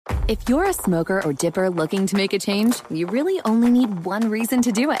If you're a smoker or dipper looking to make a change, you really only need one reason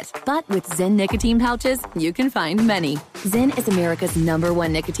to do it. But with Zyn nicotine pouches, you can find many. Zyn is America's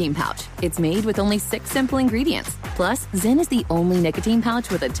 #1 nicotine pouch. It's made with only 6 simple ingredients. Plus, Zyn is the only nicotine pouch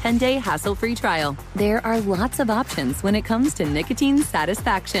with a 10-day hassle-free trial. There are lots of options when it comes to nicotine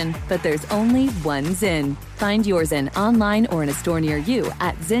satisfaction, but there's only one Zyn. Find your Zyn online or in a store near you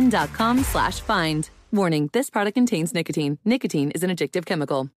at zyn.com/find. Warning, this product contains nicotine. Nicotine is an addictive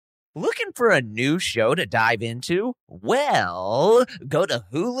chemical. Looking for a new show to dive into? Well, go to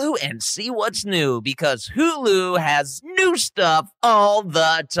Hulu and see what's new, because Hulu has new stuff all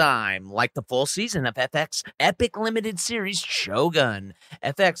the time, like the full season of FX's epic limited series Shogun,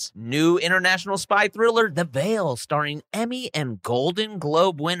 FX's new international spy thriller The Veil, starring Emmy and Golden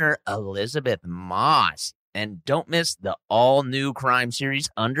Globe winner Elizabeth Moss. And don't miss the all-new crime series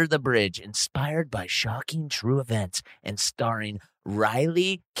Under the Bridge, inspired by shocking true events and starring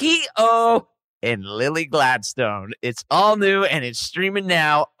Riley Keough and Lily Gladstone. It's all new and it's streaming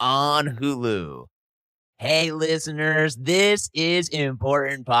now on Hulu. Hey, listeners, this is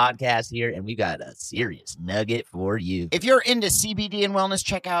Important Podcast here, and we got a serious nugget for you. If you're into CBD and wellness,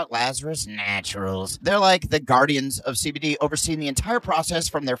 check out Lazarus Naturals. They're like the guardians of CBD, overseeing the entire process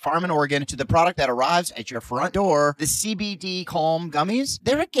from their farm in Oregon to the product that arrives at your front door. The CBD Calm Gummies,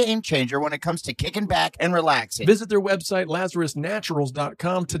 they're a game changer when it comes to kicking back and relaxing. Visit their website,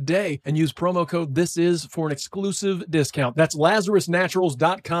 LazarusNaturals.com, today and use promo code THISIS for an exclusive discount. That's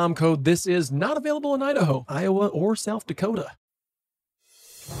LazarusNaturals.com, code THISIS, not available in Idaho, Iowa, or South Dakota.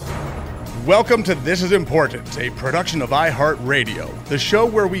 Welcome to This Is Important, a production of iHeartRadio, the show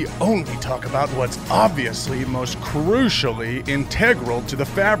where we only talk about what's obviously most crucially integral to the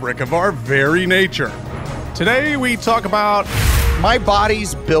fabric of our very nature. Today we talk about... My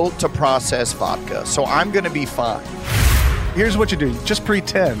body's built to process vodka, so I'm going to be fine. Here's what you do. Just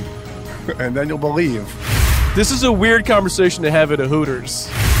pretend, and then you'll believe. This is a weird conversation to have at a Hooters.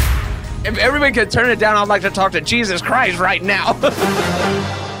 If everybody could turn it down, I'd like to talk to Jesus Christ right now.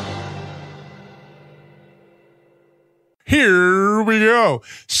 Here we go.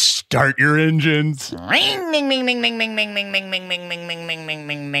 Start your engines. Ring, ding, ding, ding, ding, ding, ding, ding, ding, ding, ding, ding, ding, ding,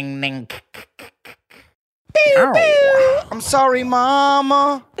 ding, ding, ding. Pew, pew. I'm sorry,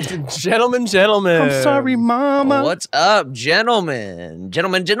 Mama. Gentlemen. I'm sorry, Mama. What's up, gentlemen?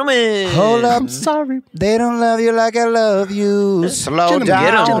 Gentlemen. Hold up. I'm sorry. They don't love you like I love you. Slow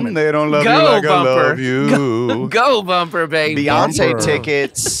down. Gentlemen. They don't love you Go, like Bumper. I love you. Go, Bumper, baby. Beyonce Bumper.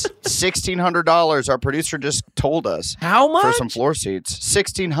 tickets, $1,600. Our producer just told us. How much? For some floor seats.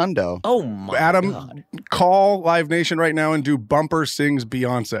 $1,600. Oh, my Adam, God. call Live Nation right now and do Bumper Sings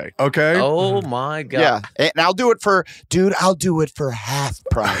Beyonce, okay? Oh, my God. Yeah. And I'll do it for, dude, I'll do it for half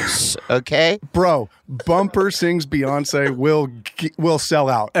price, okay? Bro, Bumper Sings Beyonce will sell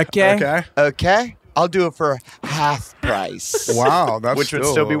out. Okay. Okay? I'll do it for half price. Wow, that's Which would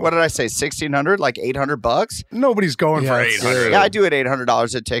still be, what did I say, $1,600? Like $800? Nobody's going for Yeah, 800. Yeah, I do it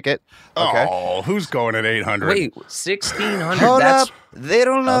 $800 a ticket. Okay. Oh, who's going at 800? Wait, 1,600. Hold That's up. They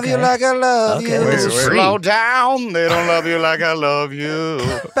don't love you Okay. like I love Okay, you. this is free. Slow down. They don't love you like I love you.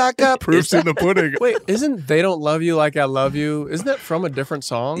 Back up. Proof's in the pudding. Wait, isn't They Don't Love You Like I Love You? Isn't that from a different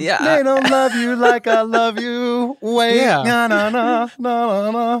song? yeah. They don't love you like I love you. Wait, Yeah. na na na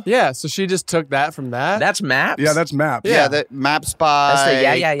na na. Yeah, so she just took that from that? That's Maps. Yeah, that's Maps. Yeah, that Maps by... That's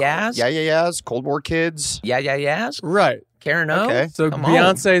the Yeahs. Yeahs, Cold War Kids. Yeahs. right. Karen O. Okay. So Come on.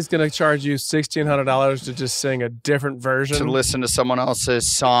 Beyonce's going to charge you $1,600 to just sing a different version. To listen to someone else's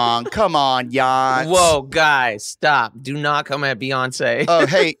song. Come on, Yance. Whoa, guys, stop. Do not come at Beyonce. Oh,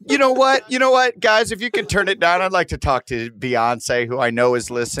 hey, you know what? Guys, if you could turn it down, I'd like to talk to Beyonce, who I know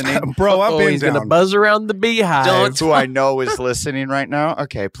is listening. Bro, I've been he's going to down. buzz around the beehive. Who I know is listening right now.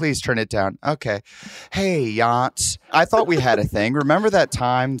 Okay, please turn it down. Okay. Hey, Yance. I thought we had a thing. Remember that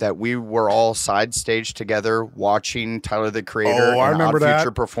time that we were all side stage together watching Tyler the Creator Oh, I and remember Odd that.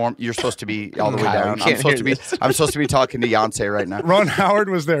 Future perform? You're supposed to be all the way Kyle, down. you can't hear this. I'm supposed to be talking to Beyonce right now. Ron Howard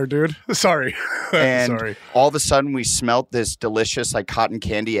was there, dude. Sorry. And Sorry. all of a sudden we smelt this delicious, like cotton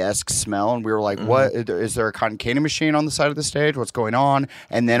candy-esque smell. And we were like, what? Is there a cotton candy machine on the side of the stage? What's going on?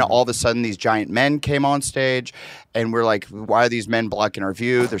 And then all of a sudden these giant men came on stage. And we're like, why are these men blocking our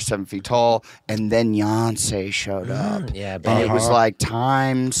view? They're 7 feet tall. And then Beyonce showed up. Yeah, And it was Uh-huh. like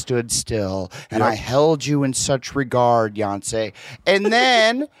time stood still. And I held you in such regard, Beyonce. And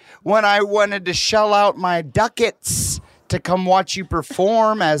then when I wanted to shell out my ducats to come watch you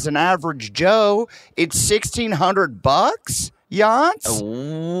perform as an average Joe, it's $1,600. yachts.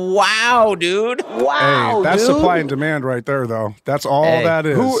 Wow, dude. Wow, Hey, that's dude. supply and demand right there, though. That's all that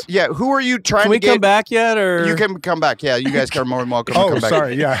is. Who are you trying Can we to get? come back yet? Or You can come back. Yeah, you guys are more than welcome to Oh, come back.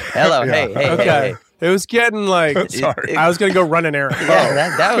 sorry. Yeah. Hello, Yeah. hey. okay. It was getting like Sorry. I was gonna go run an errand.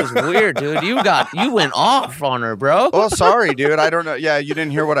 Yeah, that was weird, dude. You went off on her, bro. Well, sorry, dude. I don't know. Yeah, you didn't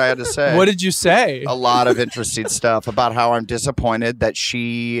hear what I had to say. What did you say? A lot of interesting stuff about how I'm disappointed that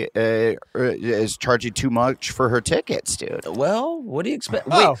she is charging too much for her tickets, dude. Well, what do you expect?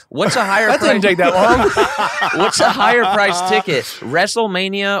 Oh. Wait, what's a higher That price? didn't take that long. What's a higher price ticket?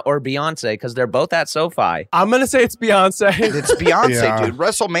 WrestleMania or Beyonce? Because they're both at SoFi. I'm gonna say it's Beyonce. It's Beyonce, Yeah. dude.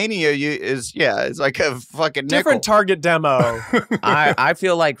 WrestleMania it's like a fucking Different nickel. target demo. I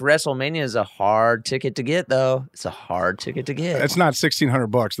feel like WrestleMania is a hard ticket to get, though. It's a hard ticket to get. It's not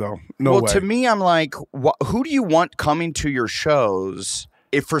 $1,600 though. No Well, way. to me, I'm like, who do you want coming to your shows?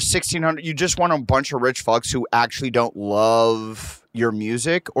 If for $1,600, you just want a bunch of rich fucks who actually don't love your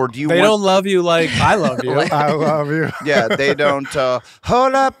music, or do you? They want, don't love you like I love you. I love you. Yeah, they don't.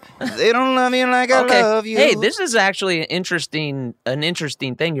 Hold up, they don't love you like I love you. Hey, this is actually an interesting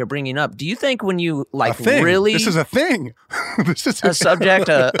thing you're bringing up. Do you think when you A thing. really This is a thing. This is a subject,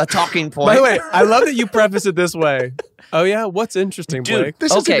 a talking point? By the way, I love that you preface it this way. Oh yeah, what's interesting, Dude, Blake?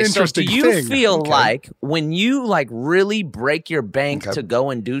 This is an okay, so interesting do you thing. feel Okay. like when you really break your bank to go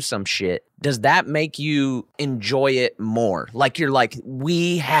and do some shit, does that make you enjoy it more? Like you're like,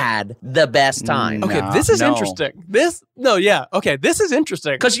 we had the best time. Okay, Nah, this is no. interesting. Okay, this is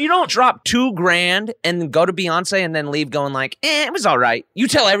interesting. Because you don't drop $2,000 and then go to Beyonce and then leave going like, it was all right. You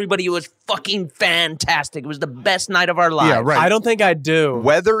tell everybody it was fucking fantastic. It was the best night of our lives. Yeah, right. I don't think I do.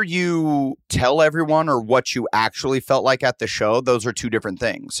 Whether you tell everyone or what you actually felt like at the show, those are two different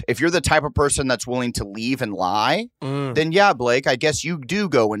things. If you're the type of person that's willing to leave and lie, then yeah, Blake, I guess you do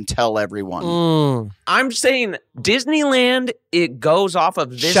go and tell everyone. I'm saying Disneyland, it goes off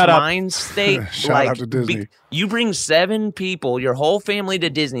of this Shut up. mind state. Shout out to Disney. You bring 7 people, your whole family to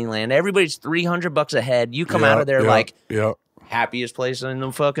Disneyland. Everybody's $300 a head. You come out of there like, yeah. happiest place in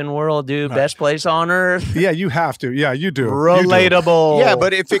the fucking world, dude. Best place on earth. Yeah, you have to. Yeah, you do. You do. Relatable. Yeah,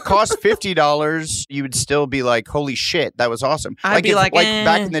 but if it cost $50, you would still be like, "Holy shit, that was awesome!" I'd be like,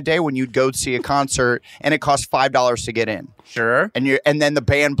 back in the day when you'd go see a concert and it cost $5 to get in, Sure. and then the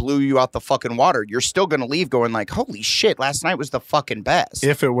band blew you out the fucking water. You're still gonna leave going like, "Holy shit, last night was the fucking best."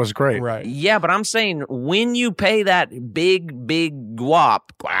 If it was great. Right. Yeah, but I'm saying when you pay that big guap,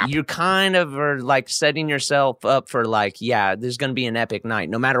 you kind of are like setting yourself up for like, yeah, there's going to be an epic night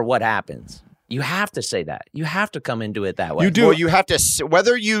no matter what happens. You have to say that. You have to come into it that way. You do. Well, you have to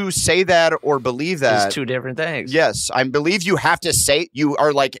whether you say that or believe that. It's two different things. Yes, I believe you have to say you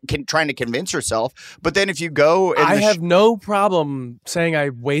are like trying to convince yourself. But then if you go, and I have no problem saying I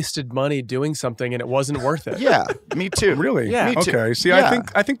wasted money doing something and it wasn't worth it. yeah, me too. Really? Yeah. Me too. Okay. See, Yeah.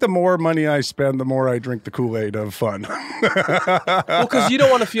 I think the more money I spend, the more I drink the Kool-Aid of fun. Well, because you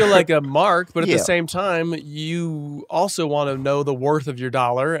don't want to feel like a mark, but at Yeah. the same time, you also want to know the worth of your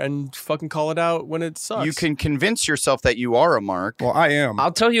dollar and fucking call it out when it sucks. You can convince yourself that you are a mark. Well, I am.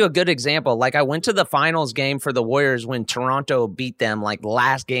 I'll tell you a good example. Like I went to the finals game for the Warriors when Toronto beat them like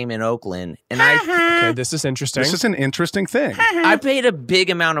last game in Oakland. And Okay, this is interesting. This is an interesting thing. I paid a big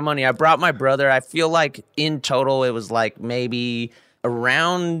amount of money. I brought my brother. I feel like in total it was like maybe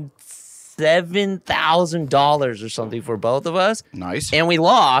around $7,000 or something for both of us. Nice. And we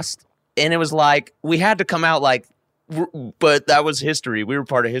lost. And it was like, we had to come out like, but that was history. We were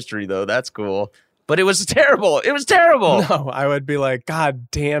part of history though. That's cool. But it was terrible. It was terrible. No, I would be like,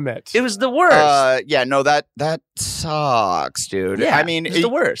 God damn it. It was the worst. Yeah, no, that sucks, dude. Yeah, I mean, it's the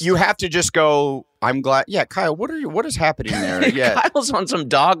worst. You have to just go. I'm glad. Yeah, Kyle, what is happening there? Yeah, Kyle's on some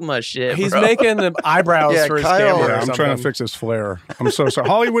dogma shit. He's bro. making the eyebrows Yeah, for his Kyle- camera. Yeah, or I'm something. trying to fix his flare. I'm so sorry.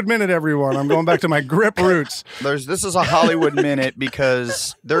 Hollywood Minute, everyone. I'm going back to my grip roots. this is a Hollywood minute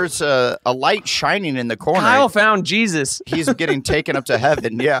because there's a light shining in the corner. Kyle found Jesus. He's getting taken up to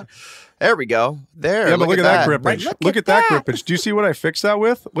heaven. Yeah. There we go. There. Yeah, but look at that grippage. Right, look at that grippage. Do you see what I fixed that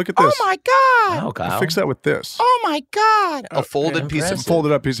with? Look at this. Oh my god. Oh, I Kyle. fixed that with this. Oh my god. A folded piece of impressive.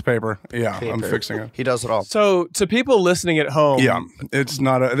 Folded up piece of paper. Yeah, I'm fixing it. He does it all. So, to people listening at home, Yeah, it's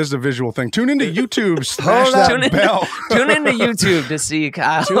not a. This is a visual thing. Tune into YouTube. Smash Hold on. Tune that in- bell. Tune into YouTube to see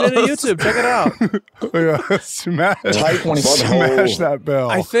Kyle. tune into YouTube. Check it out. Yeah, smash that bell.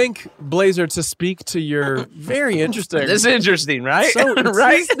 I think, Blazer, to speak to your very interesting. This is interesting, right? So,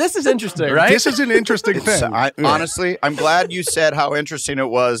 right? This is interesting. interesting, Right? This is an interesting thing. Honestly, I'm glad you said how interesting it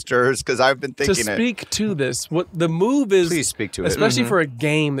was, Durs, because I've been To thinking speak to this, what the move is, Please speak to it. especially for a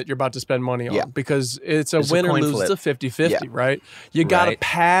game that you're about to spend money on, Yeah. because it's a It's a win or coin lose, flip. it's a 50-50, Yeah. right? You got to Right.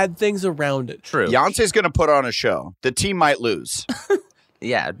 pad things around it. True. Beyonce's going to put on a show. The team might lose.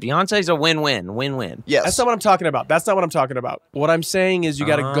 Yeah, Beyonce's a win-win. Win-win. Yes. That's not what I'm talking about. That's not what I'm talking about. What I'm saying is you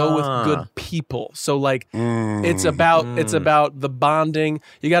got to go with Ah. good people. So like it's about the bonding.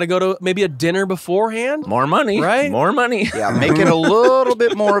 You got to go to maybe a dinner beforehand. More money. Right? More money. Yeah, make it a little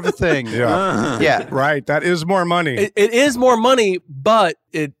bit more of a thing. Yeah. Yeah. Right. That is more money. It is more money, but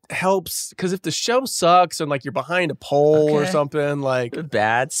it helps because if the show sucks and like you're behind a pole or Okay. something, like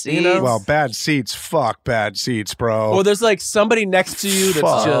Bad seats. know? well, bad seats. Fuck bad seats, bro. or there's like somebody next to you that's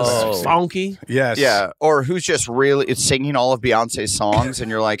Fuck. just funky. yes. Yeah, or who's just really it's singing all of Beyonce's songs, and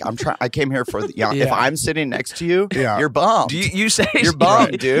you're like, I came here for the. Yeah. If Yeah. I'm sitting next to you, Yeah. you're bummed. Do you say You're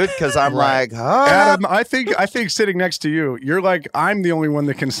bummed, dude, because I'm like, Adam, I think sitting next to you, you're like I'm the only one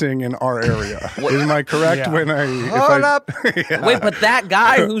that can sing in our area. Am I correct? Yeah. When I hold up. Wait, but that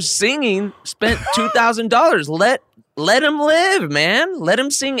guy who's singing spent $2,000. Let him live, man. Let him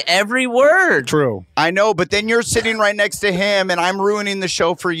sing every word. True. I know, but then you're sitting right next to him, and I'm ruining the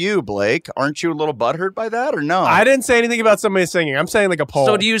show for you, Blake. Aren't you a little butthurt by that, or no? I didn't say anything about somebody singing. I'm saying like a poll.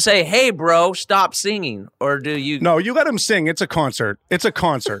 So do you say, "Hey, bro, stop singing," or do you? No, you let him sing. It's a concert. It's a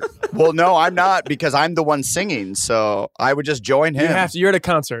concert. Well, no, I'm not because I'm the one singing, so I would just join him. You're at a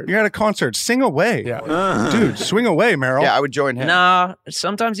concert. You're at a concert. Sing away. Yeah. Dude, swing away, Meryl. Yeah, I would join him. Nah.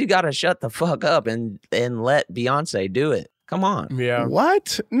 Sometimes you gotta shut the fuck up and let Beyonce do it. Come on. Yeah.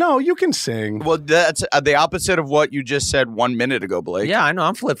 What? No, you can sing. Well, that's the opposite of what you just said 1 minute ago, Blake. Yeah, I know.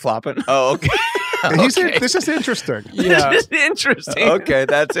 I'm flip flopping. Oh, okay. This is interesting. Yeah. This is interesting. Okay,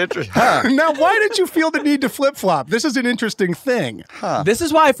 that's interesting. Huh. Now, why did you feel the need to flip flop? This is an interesting thing. This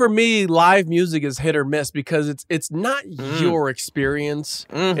is why for me live music is hit or miss because it's not Mm. your experience.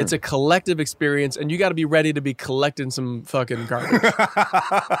 Mm-hmm. It's a collective experience and you got to be ready to be collecting some fucking garbage.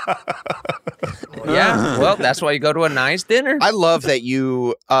 Yeah. Well, that's why you go to a nice dinner. I love that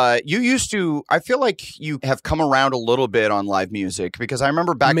you used to. I feel like you have come around a little bit on live music because I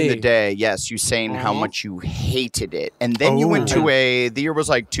remember back in Me. the day. Yes, you saying how much you hated it, and then you went to the year was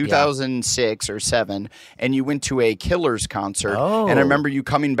like 2006 or 7, and you went to a Killers concert, and I remember you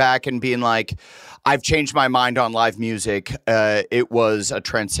coming back and being like, "I've changed my mind on live music. It was a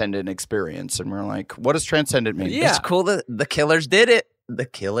transcendent experience," and we're like, "What does transcendent mean?" Yeah. It's cool that the Killers did it. The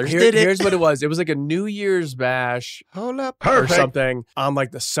Killers did it. Here's what it was. It was like a New Year's bash Hold up. or something on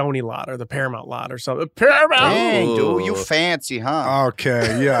like the Sony lot or the Paramount lot or something. Paramount. Dang, dude, you fancy, huh?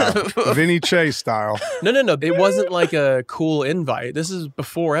 Okay, yeah. Vinny Chase style. No. It wasn't like a cool invite. This is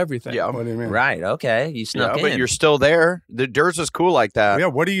before everything. Yeah. What do you mean? Right. Okay. You snuck Yeah, but in. you're still there. The Durs is cool like that. Yeah,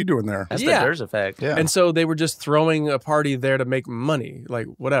 what are you doing there? That's Yeah. the Durs effect. Yeah. And so they were just throwing a party there to make money, like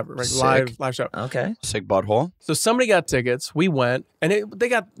whatever, like Sick. live show. Okay. Sick butthole. So somebody got tickets. We went, and they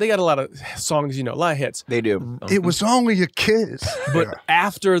got a lot of songs, a lot of hits. They do. It was only a kiss. But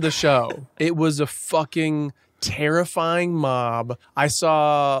after the show, it was a fucking terrifying mob. I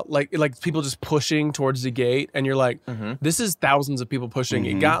saw like people just pushing towards the gate, and you're like, this is thousands of people pushing.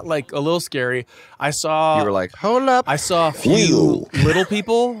 It got like a little scary. I saw You were like, hold up. I saw a few little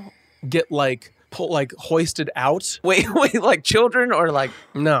people get hoisted out. Wait, like children or like?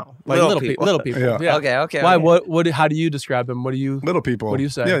 No, like Little little people. people. Little people. Yeah. Yeah. Okay. Why? okay. What? How do you describe them? What do you? Little people. What do you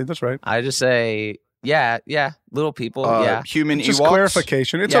say? Yeah, that's right. I just say, yeah, little people. yeah. Human Just Ewoks.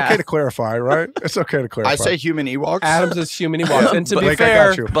 clarification. It's Yeah. okay to clarify, right? It's okay to clarify. I say human Ewoks. Adams is human Ewoks, and to be Blake, I fair,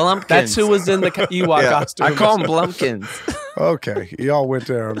 got you. Blumpkins. that's who was in the Ewok costume. I call them Blumpkins. Okay, y'all went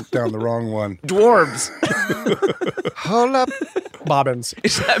down the wrong one. Dwarves. Hold up. Bobbins.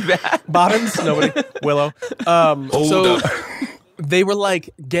 Is that bad? Bobbins. Nobody. Willow. So they were like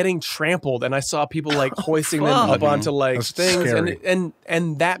getting trampled, and I saw people like hoisting them up onto like That's things, scary.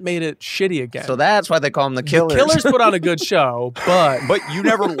 and that made it shitty again. So that's why they call them the Killers. The Killers put on a good show, but But you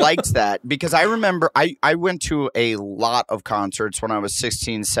never liked that because I remember I went to a lot of concerts when I was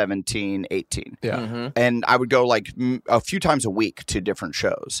 16, 17, 18. yeah. And I would go like a few times a week to different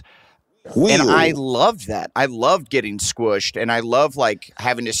shows. And I loved that. I loved getting squished, and I love like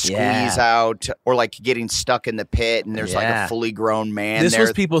having to squeeze out or like getting stuck in the pit, and there's like a fully grown man This there.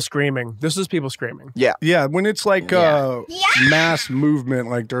 was people screaming. Yeah. Yeah, when it's like mass movement,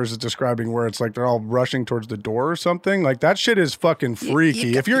 like Durs is describing, where it's like they're all rushing towards the door or something, like that shit is fucking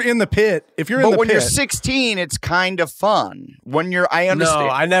freaky. If you're in the pit, But when you're 16, it's kind of fun. When you're, I understand.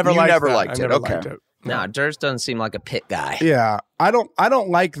 No, I never you liked never that. liked I it. never Okay. liked it. No, Durst doesn't seem like a pit guy. Yeah, I don't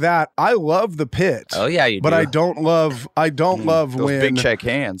like that. I love the pit. Oh yeah, you do. But I don't love Those when big shake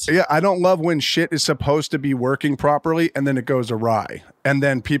hands. Yeah, I don't love when shit is supposed to be working properly and then it goes awry and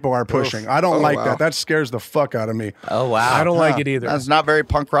then people are pushing. I don't like that. That scares the fuck out of me. Oh wow. I don't like it either. That's not very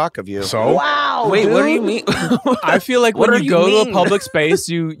punk rock of you. So Wow. Wait, what do you mean? I feel like What when do you you go to mean? a public space,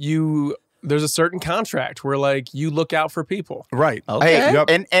 you there's a certain contract where like you look out for people. right. Okay. Hey, Yep.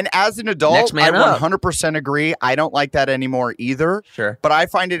 and as an adult, Next man I up. 100% agree. I don't like that anymore either. Sure. But I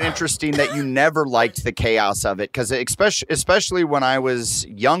find it interesting that you never liked the chaos of it because especially when I was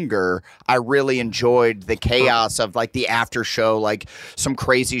younger, I really enjoyed the chaos of like the after show, like some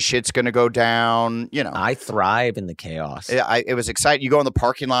crazy shit's going to go down, you know. I thrive in the chaos. It was exciting. You go in the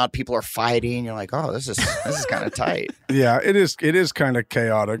parking lot, people are fighting. You're like, oh, this is kind of tight. Yeah, it is kind of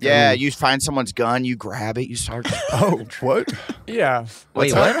chaotic. Yeah, I mean, you find someone's gun, you grab it, you start. oh, what? Yeah.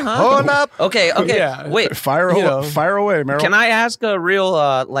 Wait, what? Huh? Hold up. Okay. Yeah. Wait. Fire away, Meryl. Can I ask a real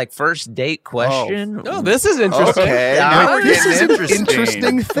like first date question? Oh, this is interesting. Okay, Yeah, now we're this getting is an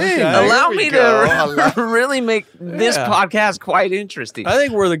interesting thing. Okay. Allow Here me we go. to really make this Yeah. podcast quite interesting. I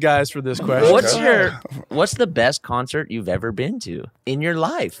think we're the guys for this question. What's the best concert you've ever been to in your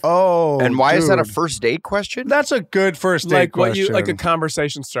life? Oh, And why is that a dude. first date question? That's a good first date Like what question. you like a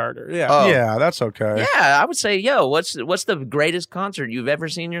conversation starter. Yeah. Oh. Yeah, that's okay. Yeah, I would say, yo, what's the greatest concert you've ever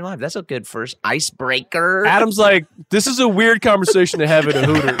seen in your life? That's a good first icebreaker. Adam's like, this is a weird conversation to have at a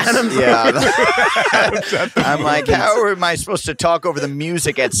Hooters. Yeah. I'm like, how am I supposed to talk over the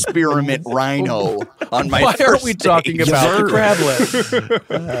music at Spearmint Rhino on my Why first aren't we date? talking about the crab leg?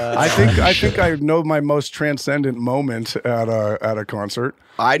 I think I know my most transcendent moment at a concert.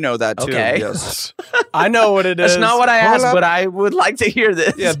 I know that too. Okay. Yes. I know what it is. That's not what I Hold asked, up. but I would like to hear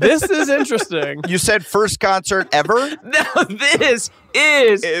this. Yeah, this is interesting. You said first concert ever? Now this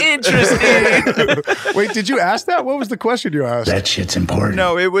is interesting. Wait, did you ask that? What was the question you asked? That shit's important.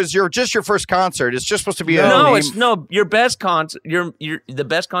 No, it was your first concert. It's just supposed to be a No, name. it's your best concert. Your the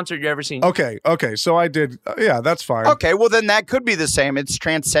best concert you ever seen. Okay. So I did. Yeah, that's fine. Okay, well then that could be the same. It's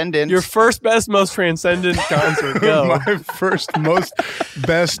transcendent. Your first, best, most transcendent concert. Go. My first, most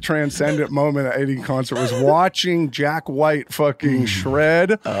best transcendent moment at any concert was watching Jack White fucking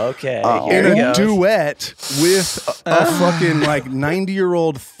shred Okay. in here we a go. duet with a fucking like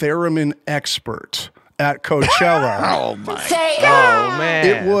 90-year-old theremin expert at Coachella. Oh my. Oh man.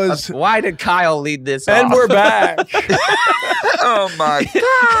 It was. Why did Kyle lead this And off? we're back. Oh my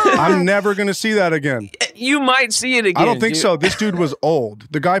God. I'm never gonna see that again. You might see it again. I don't think dude. so. This dude was old.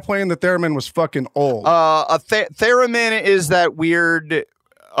 The guy playing the theremin was fucking old. A theremin is that weird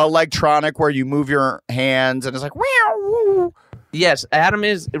electronic where you move your hands and it's like wow. Yes, Adam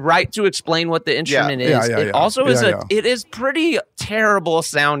is right to explain what the instrument is. Yeah, It yeah. also is Yeah, it is pretty terrible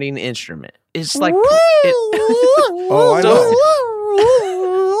sounding instrument. It's like Oh, I know.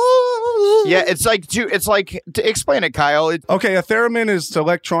 Yeah, it's like to explain it, Kyle. Okay, a theremin is an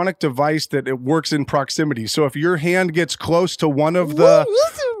electronic device that it works in proximity. So if your hand gets close to one of the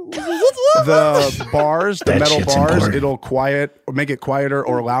bars, the That metal shit's bars, important. it'll quiet or make it quieter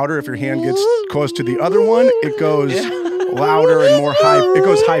or louder. If your hand gets close to the other one, it goes louder and more high. It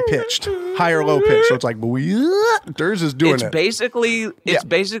goes high pitched, high or low pitch. So it's like Durs is doing it's it.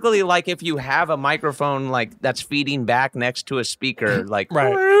 basically like if you have a microphone like that's feeding back next to a speaker, like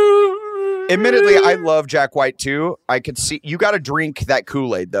Right. Admittedly, I love Jack White too. I could see you got to drink that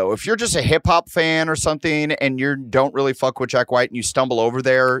Kool-Aid though. If you're just a hip hop fan or something and you don't really fuck with Jack White and you stumble over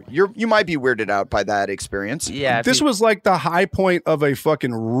there, you might be weirded out by that experience. Yeah, if This you- was like the high point of a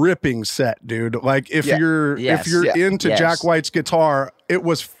fucking ripping set, dude. Like if Yeah. you're Yes. into Yes. Jack White's guitar, it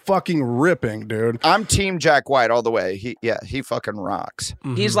was fucking ripping, dude. I'm team Jack White all the way. He fucking rocks.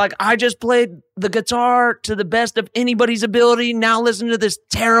 He's like, I just played the guitar to the best of anybody's ability. Now listen to this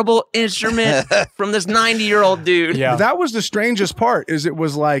terrible instrument from this 90-year-old dude. Yeah. That was the strangest part. Is it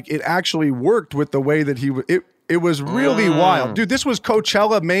was like it actually worked with the way that it was really wild, dude. This was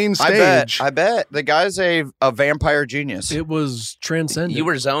Coachella main stage. I bet the guy's a vampire genius. It was transcendent. You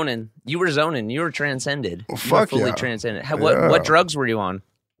were zoning. You were transcended. You were fuck fully yeah. transcended. Yeah. What drugs were you on?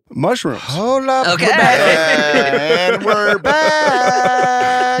 Mushrooms, Hold up, Okay. we're back. And we're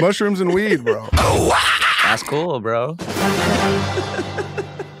back. mushrooms and weed, bro. That's cool, bro.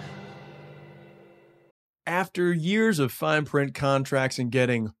 After years of fine print contracts and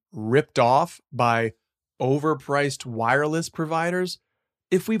getting ripped off by overpriced wireless providers,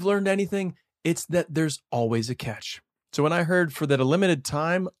 if we've learned anything, it's that there's always a catch. So when I heard for that a limited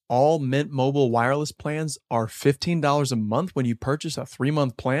time, all Mint Mobile wireless plans are $15 a month when you purchase a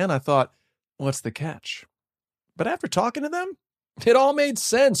 3-month plan, I thought, what's the catch? But after talking to them, it all made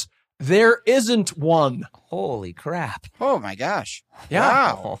sense. There isn't one. Holy crap. Oh my gosh.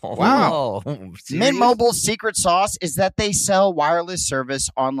 Yeah. Wow. Serious? Mint Mobile's secret sauce is that they sell wireless service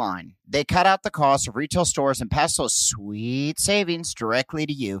online. They cut out the cost of retail stores and pass those sweet savings directly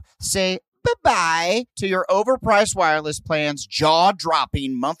to you. Say bye-bye to your overpriced wireless plans,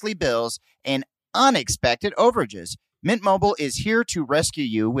 jaw-dropping monthly bills, and unexpected overages. Mint Mobile is here to rescue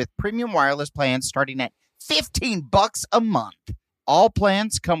you with premium wireless plans starting at $15 a month. All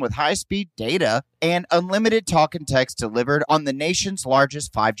plans come with high-speed data and unlimited talk and text delivered on the nation's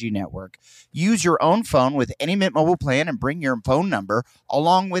largest 5G network. Use your own phone with any Mint Mobile plan and bring your phone number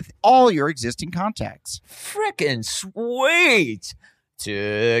along with all your existing contacts. Frickin' sweet!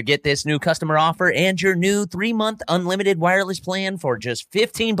 To get this new customer offer and your new 3-month unlimited wireless plan for just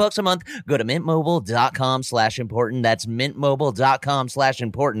 $15 a month, go to mintmobile.com/important. That's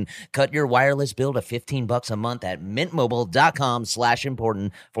mintmobile.com/important. Cut your wireless bill to $15 a month at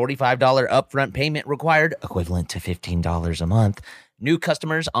mintmobile.com/important. $45 upfront payment required, equivalent to $15 a month. New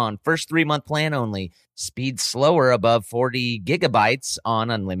customers on first 3-month plan only. Speed slower above 40 gigabytes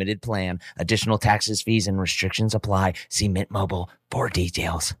on unlimited plan. Additional taxes, fees, and restrictions apply. See Mint Mobile for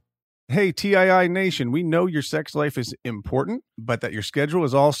details. Hey, TII Nation, we know your sex life is important, but that your schedule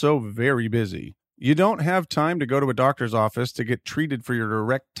is also very busy. You don't have time to go to a doctor's office to get treated for your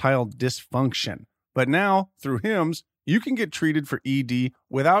erectile dysfunction. But now, through HIMS, you can get treated for ED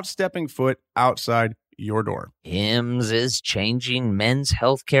without stepping foot outside your door. HIMS is changing men's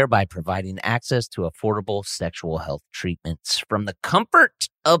healthcare by providing access to affordable sexual health treatments from the comfort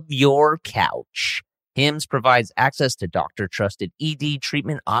of your couch. HIMS provides access to doctor-trusted ED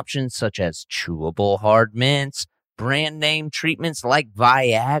treatment options such as chewable hard mints, brand name treatments like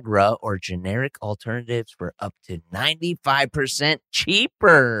Viagra, or generic alternatives for up to 95%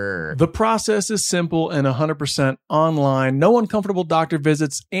 cheaper. The process is simple and 100% online. No uncomfortable doctor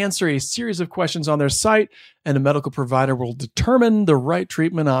visits. Answer a series of questions on their site, and a medical provider will determine the right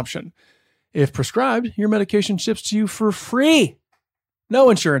treatment option. If prescribed, your medication ships to you for free.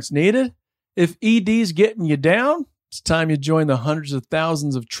 No insurance needed. If ED's getting you down, it's time you join the hundreds of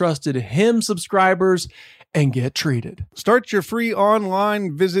thousands of trusted HIM subscribers and get treated. Start your free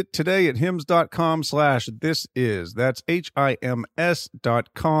online visit today at hims.com/thisis. That's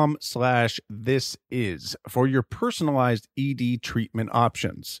HIMS.com/thisis for your personalized ED treatment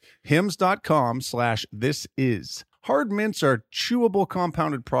options. hims.com/thisis. Hard mints are chewable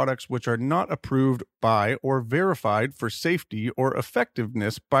compounded products which are not approved by or verified for safety or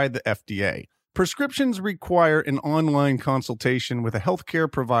effectiveness by the FDA. Prescriptions require an online consultation with a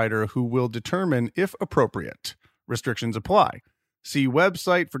healthcare provider who will determine if appropriate. Restrictions apply. See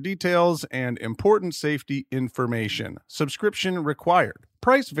website for details and important safety information. Subscription required.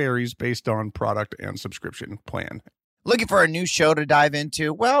 Price varies based on product and subscription plan. Looking for a new show to dive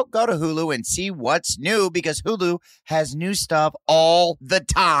into? Well, go to Hulu and see what's new because Hulu has new stuff all the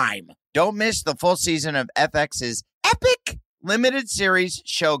time. Don't miss the full season of FX's epic limited series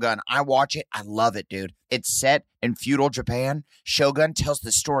Shogun. I watch it. I love it, dude. It's set in feudal Japan. Shogun tells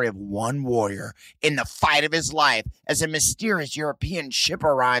the story of one warrior in the fight of his life as a mysterious European ship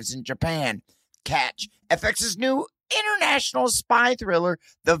arrives in Japan. Catch FX's new international spy thriller,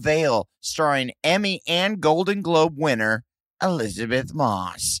 The Veil, starring Emmy and Golden Globe winner Elizabeth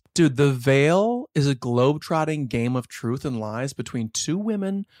Moss. Dude, The Veil is a globe-trotting game of truth and lies between two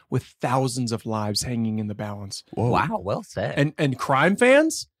women with thousands of lives hanging in the balance. Whoa. Wow, well said. And crime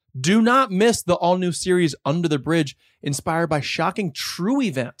fans, do not miss the all-new series Under the Bridge, inspired by shocking true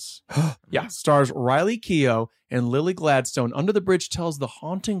events. Yeah, stars Riley Keough and Lily Gladstone. Under the Bridge tells the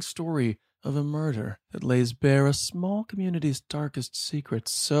haunting story of a murder that lays bare a small community's darkest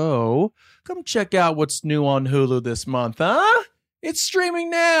secrets. So, come check out what's new on Hulu this month, huh? It's streaming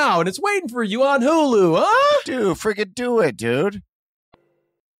now, and it's waiting for you on Hulu, huh? Dude, freaking do it, dude.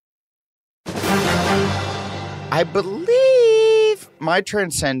 I believe my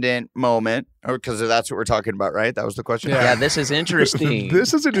transcendent moment, because that's what we're talking about, right? That was the question? Yeah, this is interesting.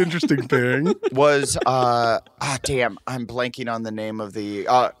 This is an interesting thing. Was, damn, I'm blanking on the name of the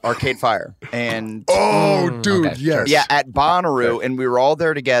Arcade Fire. And Dude, okay, yes. yeah, at Bonnaroo, and we were all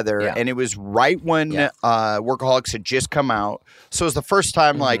there together, Yeah. and it was right when Workaholics had just come out. So it was the first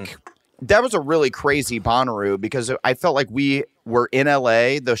time, like, that was a really crazy Bonnaroo because I felt like we were in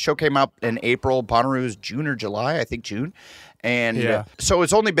LA. The show came out in April. Bonnaroo was June or July, I think June. And so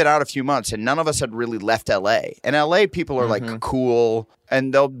it's only been out a few months, and none of us had really left LA. And LA people are like cool,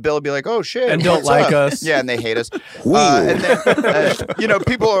 and they'll be like, "Oh shit," and don't like us. Yeah, and they hate us. And then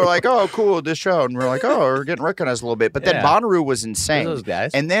people are like, "Oh, cool, this show," and we're like, "Oh, we're getting recognized a little bit." But then Bonnaroo was insane. Those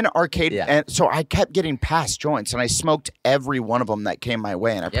guys. And then Arcade, and so I kept getting past joints, and I smoked every one of them that came my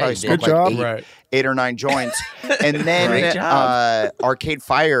way, and I probably smoked like 8 or 9 joints. And then Arcade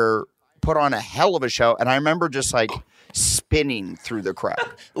Fire put on a hell of a show, and I remember just like spinning through the crowd.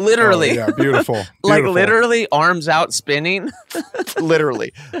 Literally. Oh, yeah, beautiful. Like literally arms out spinning.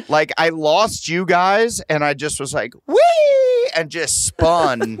 Literally. Like I lost you guys, and I just was like, whee! And just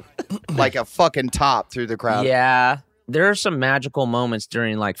spun like a fucking top through the crowd. Yeah. There are some magical moments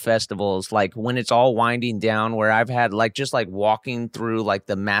during like festivals, like when it's all winding down, where I've had like just like walking through like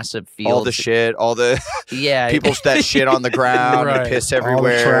the massive fields. All the shit, all the people that shit on the ground, and piss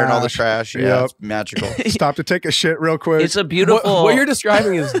everywhere, and all the trash. Yeah, it's magical. Stop to take a shit real quick. It's a beautiful. What you're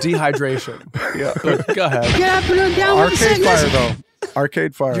describing is dehydration. But go ahead. Get up and look down. Arcade Fire though.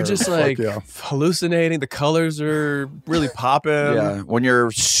 Arcade Fire. You're just like hallucinating. The colors are really popping. Yeah, when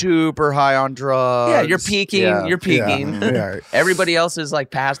you're super high on drugs. Yeah, you're peaking. Yeah. You're peaking. Yeah. Everybody else is like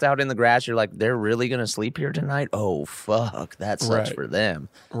passed out in the grass. You're like, they're really gonna sleep here tonight? Oh fuck, that sucks for them.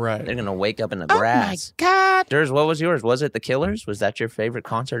 Right. They're gonna wake up in the grass. Oh my god. Durs, what was yours? Was it The Killers? Was that your favorite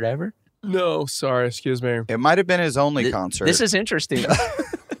concert ever? No, sorry. Excuse me. It might have been his only concert. This is interesting.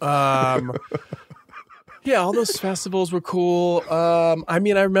 Yeah, all those festivals were cool. I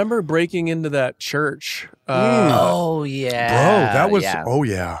mean, I remember breaking into that church. Oh yeah, bro, that was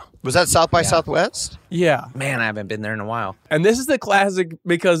Was that South by Southwest? Yeah. Man, I haven't been there in a while. And this is the classic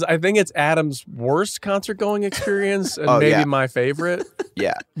because I think it's Adam's worst concert going experience and maybe my favorite.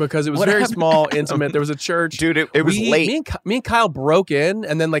 Yeah. Because it was very small, intimate. There was a church. Dude, it was late. Me and Kyle broke in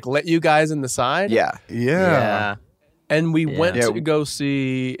and then like let you guys in the side. Yeah. And we went to go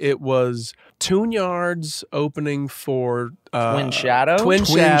see, it was Tune Yards opening for Twin Shadow? Twin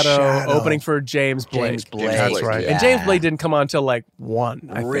Shadow opening for James Blake. James Blake. That's right. And James Blake didn't come on until like 1.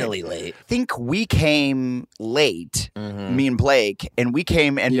 I really think. late. I think we came late, me and Blake, and we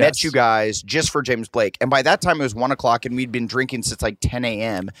came and met you guys just for James Blake. And by that time it was 1 o'clock, and we'd been drinking since like 10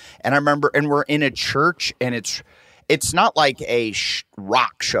 a.m. And I remember, and we're in a church, and it's not like a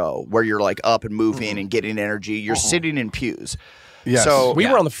rock show where you're like up and moving and getting energy. You're sitting in pews. Yes. So we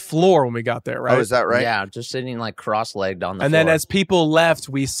were on the floor when we got there, right? Oh, is that right? Yeah, just sitting like cross-legged on the floor. And then as people left,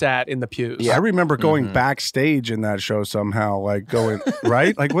 we sat in the pews. Yeah, I remember going backstage in that show somehow, like going,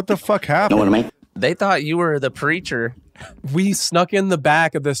 right? Like, what the fuck happened? Know what I mean? They thought you were the preacher. We snuck in the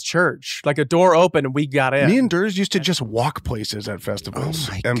back of this church, like a door opened, and we got in. Me and Durs used to just walk places at festivals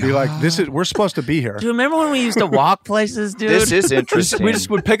and be like, we're supposed to be here. Do you remember when we used to walk places, dude? This is interesting. We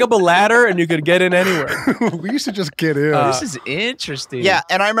just would pick up a ladder, and you could get in anywhere. We used to just get in. This is interesting. Yeah,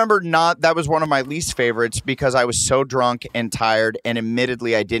 and I remember that was one of my least favorites because I was so drunk and tired, and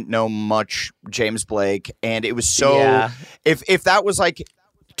admittedly I didn't know much James Blake, and it was so if that was like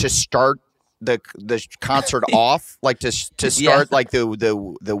to start the concert off, like to start like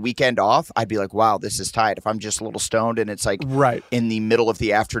the weekend off, I'd be like, wow, this is tight. If I'm just a little stoned and it's like in the middle of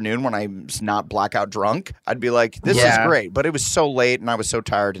the afternoon when I'm not blackout drunk, I'd be like, this is great. But it was so late and I was so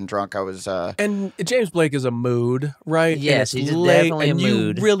tired and drunk. I was and James Blake is a mood, right? Yes, he's definitely and a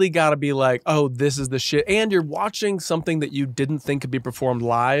mood. You really got to be like, oh, this is the shit. And you're watching something that you didn't think could be performed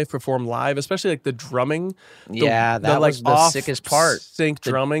live, especially like the drumming. That was the sickest part. Sync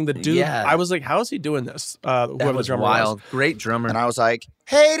drumming. The dude, I was like, how is he doing this? That was wild. Great drummer. And I was like,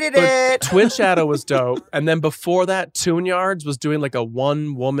 hated it. Twin Shadow was dope. And then before that, Tune Yards was doing like a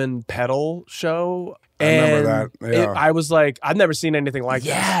one-woman pedal show. I remember that. Yeah. I was like, I've never seen anything like this.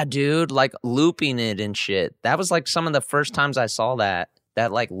 Yeah, dude. Like looping it and shit. That was like some of the first times I saw that.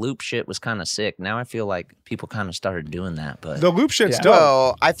 That like loop shit was kind of sick. Now I feel like people kind of started doing that, but the loop shit's dope.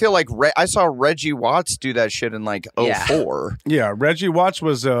 Well, I feel like I saw Reggie Watts do that shit in like 04. Yeah, Reggie Watts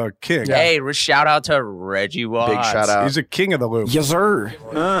was a king. Hey, shout out to Reggie Watts. Big shout out. He's a king of the loop. Yes, sir.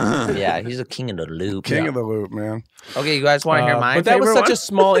 Yeah, he's a king of the loop. King of the loop, man. Okay, you guys want to hear my But that was favorite such a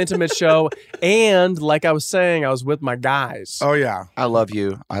small, intimate show. And like I was saying, I was with my guys. Oh, yeah. I love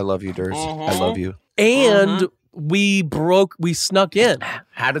you. I love you, Durs. I love you. And we snuck in.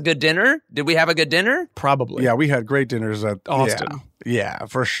 Had a good dinner? Did we have a good dinner? Probably. Yeah, we had great dinners at Austin. Yeah,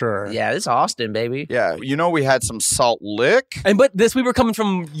 for sure. Yeah, it's Austin, baby. Yeah, we had some Salt Lick. But we were coming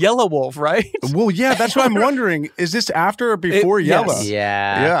from Yellow Wolf, right? Well, yeah, that's what I'm wondering. Is this after or before Yellow? Yes.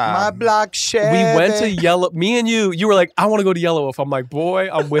 Yeah. My block Chevy. We went to Yellow. Me and you were like, I want to go to Yellow Wolf. I'm like, boy,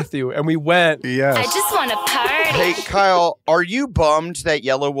 I'm with you. And we went. Yes. I just want to party. Hey, Kyle, are you bummed that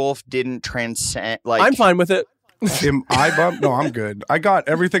Yellow Wolf didn't transcend? Like, I'm fine with it. Am I bummed? No, I'm good. I got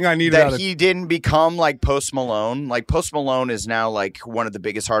everything I needed out That of he didn't become like Post Malone. Like Post Malone is now like one of the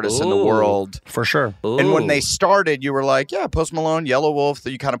biggest artists in the Ooh. world. for sure. And when Ooh. they started, you were like, yeah, Post Malone, Yellow Wolf,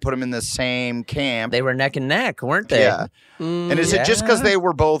 you kind of put them in the same camp. They were neck and neck, weren't they? Yeah. And is it just because yeah. they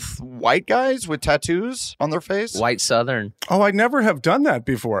were both white guys with tattoos on their face? White Southern. Oh, I never have done that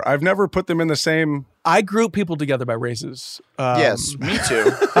before. I've never put them in the same. I group people together by races. Yes, me too.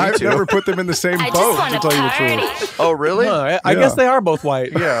 Me I've too. never put them in the same I boat. just want To to tell you the party. truth. Oh, really? I guess they are both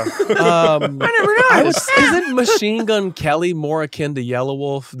white. Yeah. I never noticed. Isn't Machine Gun Kelly more akin to Yellow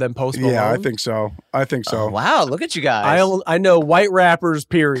Wolf than Post Malone? Yeah, I think so. Oh, wow, look at you guys. I know white rappers.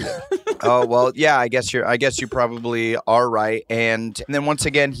 Period. Oh, well, yeah, I guess you probably are right. And then once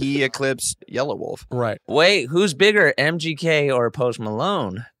again, he eclipsed Yellow Wolf. Right. Wait, who's bigger, MGK or Post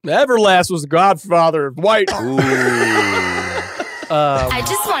Malone? Everlast was the godfather of white. I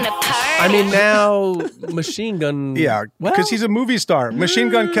just want to party. I mean, now Machine Gun. Yeah, Well, because he's a movie star. Machine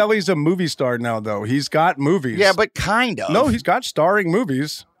Gun Kelly's a movie star now, though. He's got movies. Yeah, but kind of. No, he's got starring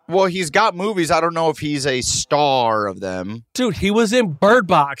movies. Well, he's got movies. I don't know if he's a star of them. dude, he was in Bird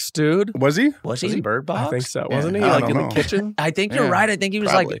Box, dude. Was he? Was he in Bird Box? I think so, wasn't he? I Like don't in know. the kitchen. I think you're Yeah, right. I think he was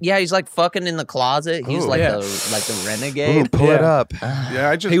probably. like, he's like fucking in the closet. He's Ooh. like Yeah. the renegade. Pull it Yeah. up. Yeah,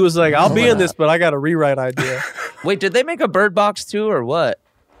 I just. He was like, "I'll be in this, but I got a rewrite idea." Wait, did they make a Bird Box too, or what?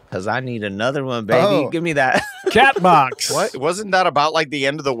 Because I need another one, baby. Oh. Give me that. Cat Box. What? Wasn't that about like the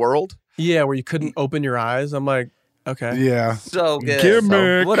end of the world? Yeah, where you couldn't open your eyes. I'm like, okay. Yeah. So good.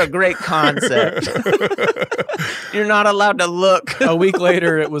 Gimmick. What a great concept. You're not allowed to look. A week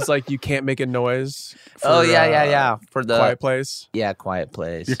later, it was like you can't make a noise. For, Oh yeah. For the Quiet Place. Yeah, Quiet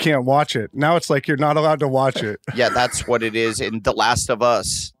Place. You can't watch it. Now it's like you're not allowed to watch it. Yeah, that's what it is in The Last of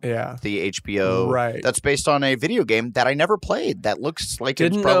Us, Yeah. the HBO. Right. That's based on a video game that I never played. That looks like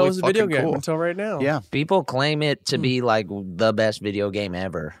Didn't it's know probably it was a video fucking game cool. until right now. Yeah. People claim it to be like the best video game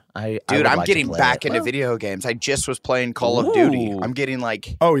ever. I Dude, would I'm like to getting play back it. into video games. I just was playing Call of Duty. Ooh. I'm getting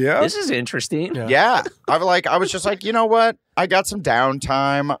like, Oh, yeah? This is interesting. Yeah. yeah. I was just like, you know what? I got some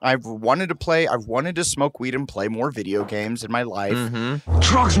downtime. I've wanted to smoke weed and play more video games in my life. Mm-hmm.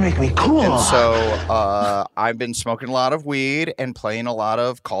 Drugs make me cool. And so I've been smoking a lot of weed and playing a lot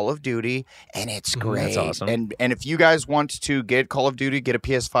of Call of Duty, and it's great. That's awesome. And if you guys want to get Call of Duty, get a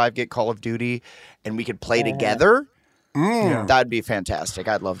PS5, get Call of Duty, and we could play together, that'd be fantastic.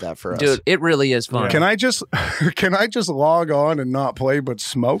 I'd love that for us. Dude, it really is fun. Can I just log on and not play but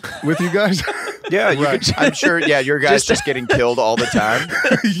smoke with you guys? yeah, you could, I'm sure. Yeah, your guys just getting killed all the time.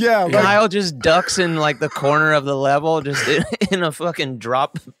 Yeah, like, Kyle just ducks in like the corner of the level, just in a fucking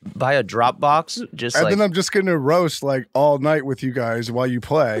drop by a drop box, just and like then I'm just gonna roast like all night with you guys while you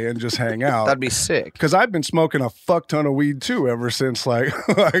play and just hang out. That'd be sick. Because I've been smoking a fuck ton of weed too ever since like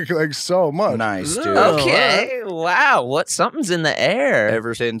like so much. Nice, dude. okay, wow, what something's in the air.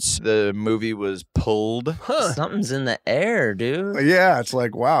 Ever since the movie was pulled. Something's in the air, dude. Yeah, it's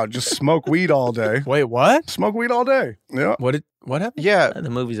like wow, just smoke weed all day. Wait, what? Smoke weed all day. Yeah. What happened? Yeah, The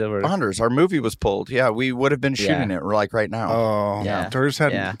movie's over. Anders, our movie was pulled. Yeah, we would have been shooting Yeah. it like right now. Oh, Yeah. There's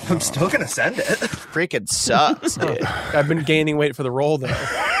had Yeah. I'm still gonna send it. Freaking sucks, dude. I've been gaining weight for the role though.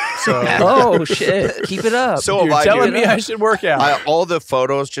 So Oh shit! Keep it up. So you're have I, telling dude. me I should work out. All the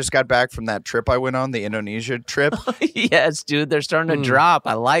photos just got back from that trip I went on, the Indonesia trip. Yes, dude, they're starting to drop.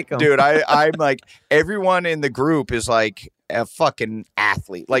 I like them, Dude, I'm like, everyone in the group is like a fucking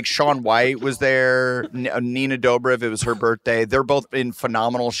athlete. Like Shaun White was there, Nina Dobrev, it was her birthday. They're both in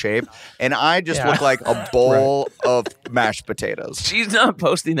phenomenal shape. And I just look like a bowl of mashed potatoes. She's not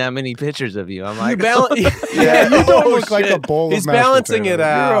posting that many pictures of you. I'm You like, balance. Yeah, you don't look like shit. a bowl He's of mashed balancing potatoes. it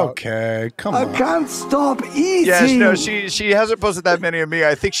out. You're okay. Come on. Can't stop eating. Yes, no, she hasn't posted that many of me.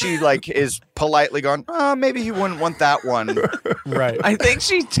 I think she like is politely going, maybe he wouldn't want that one. Right. I think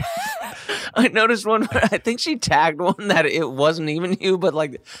she. I noticed one. I think she tagged one that it wasn't even you, but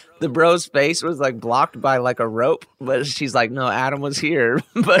like the bro's face was like blocked by like a rope. But she's like, no, Adam was here.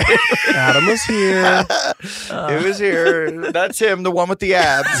 But Adam was here. It was here. That's him, the one with the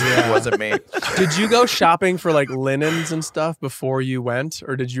abs. It wasn't me. Did you go shopping for like linens and stuff before you went,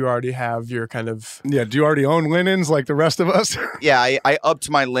 or did you already have your kind of? Yeah, do you already own linens like the rest of us? Yeah, I upped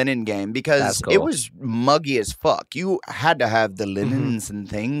my linen game because That's cool. it was muggy as fuck. You had to have the linens and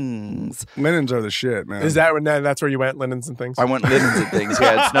things. Linens are the shit, man. Is that when that's where you went, linens and things? I want linens and things.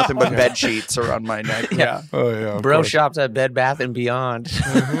 Yeah, it's nothing but bed sheets around my neck. Yeah. Oh yeah, of bro course. shops at Bed Bath and Beyond.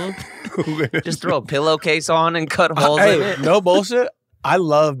 Just throw a pillowcase on and cut holes in Hey, it. no bullshit. I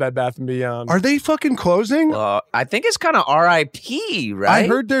love Bed Bath & Beyond. Are they fucking closing? I think it's kind of R.I.P., right? I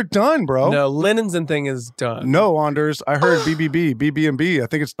heard they're done, bro. No, Linens and thing is done. No, Anders. I heard BB&B. I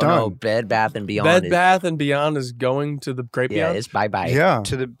think it's done. No, Bed Bath & Beyond. Bed Bath & Beyond is going to the Great Yeah, Beyond? it's bye-bye. Yeah.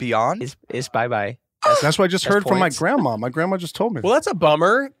 To the beyond? It's bye-bye. That's what I just heard from my points. grandma. My grandma just told me. Well, that's a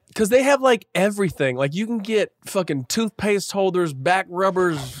bummer because they have like everything. Like you can get fucking toothpaste holders, back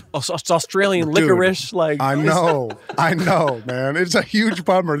rubbers, Australian Dude, licorice. Like I know, man. It's a huge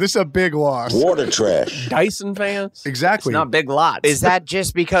bummer. This is a big loss. Water trash. Dyson fans. Exactly. It's not big lots. Is that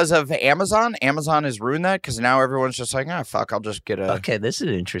just because of Amazon? Amazon has ruined that because now everyone's just like, fuck, I'll just get a. Okay, this is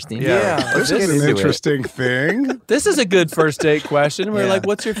interesting. Yeah. This is an interesting thing. This is a good first date question. We're Yeah. like,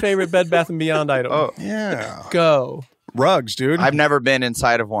 what's your favorite Bed Bath & Beyond item? Oh, Yeah. Go. Rugs, dude. I've never been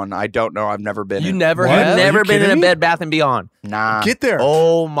inside of one. I don't know. I've never been. You in. never What? have? Are Never you been in kidding a me? Bed Bath & Beyond. Nah. Get there.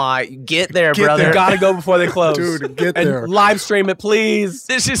 Oh my, get there, Get brother. there. You gotta go before they close. Dude, get and there. live stream it, please.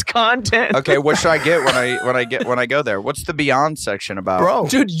 This is content. Okay, what should I get when I go there? What's the Beyond section about? Bro.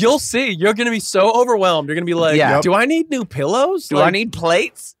 Dude, you'll see. You're gonna be so overwhelmed. You're gonna be like, Yeah. do I need new pillows? Do Like, I need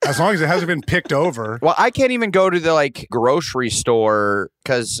plates? As long as it hasn't been picked over. Well, I can't even go to the grocery store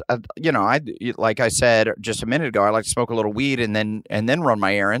because I like I said just a minute ago, I like to smoke a little weed and then run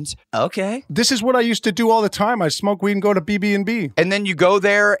my errands. Okay. This is what I used to do all the time. I smoke weed and go to BB&B. And then you go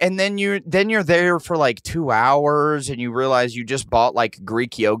there and then you're there for like 2 hours and you realize you just bought like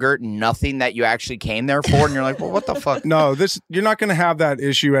Greek yogurt and nothing that you actually came there for, and you're like, well, what the fuck? No, you're not going to have that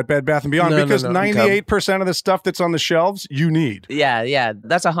issue at Bed Bath & Beyond No, because no. 98% of the stuff that's on the shelves, you need. Yeah.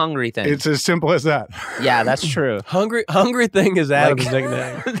 That's a hungry thing. It's as simple as that. Yeah, that's true. Hungry thing is Adam's nickname.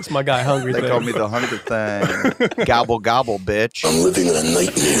 It's my guy, Hungry They Thing. call me the hungry thing. Gobble gobble, bitch. I'm living in a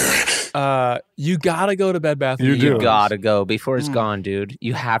nightmare. You gotta go to Bed Bath & You Beyond. do. You gotta go before it's gone, dude.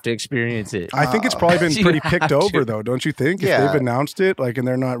 You have to experience it. I think it's probably been You pretty have picked to. over, though, don't you think? Yeah. If they've announced it, and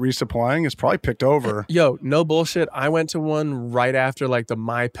they're not resupplying, it's probably picked over. Yo, no bullshit. I went to one right after the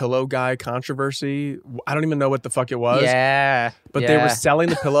My Pillow guy controversy. I don't even know what the fuck it was. Yeah. But they were selling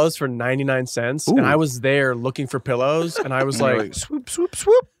the pillows for 99 cents. And I was there looking for pillows. And I was And you're like, swoop, swoop,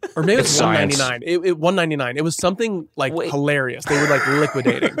 swoop. or maybe It's it's science. $1.99. It $1.99. It was something Wait. hilarious. They were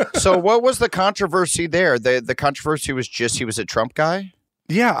liquidating. So what was the controversy there? The controversy was just he was a Trump guy?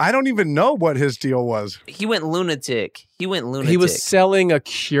 Yeah, I don't even know what his deal was. He went lunatic. He was selling a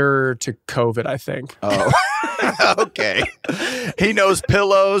cure to COVID, I think. Oh, okay. He knows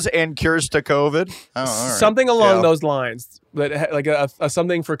pillows and cures to COVID. Oh, all right. Something along Yeah. those lines. That like a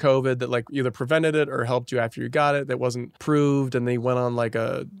something for COVID that either prevented it or helped you after you got it that wasn't proved, and they went on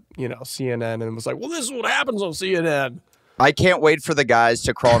CNN and was like, well, this is what happens on CNN. I can't wait for the guys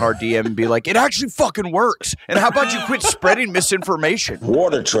to crawl in our DM and be like, it actually fucking works. And how about you quit spreading misinformation?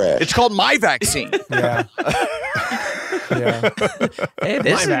 Water trash. It's called My Vaccine. Yeah. Yeah. Hey,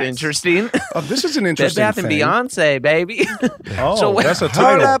 this is Climax. interesting. Oh, this is an Bed interesting Bath thing. and Beyonce, baby. Oh, So wait, that's a hold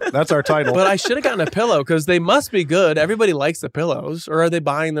title. up. That's our title. But I should have gotten a pillow because they must be good. Everybody likes the pillows. Or are they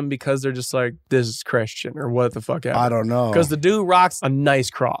buying them because they're just like, this is Christian or what the fuck ever? I don't know. Because the dude rocks a nice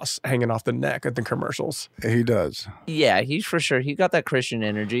cross hanging off the neck at the commercials. He does. Yeah, he's for sure. He got that Christian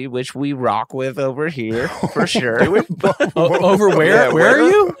energy, which we rock with over here, for sure. Over where? Yeah, where are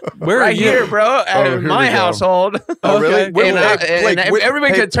you? Where are Right you? here, bro. At here my we go. household. Oh, really? Okay. Wait, And, wait, Blake, if wait,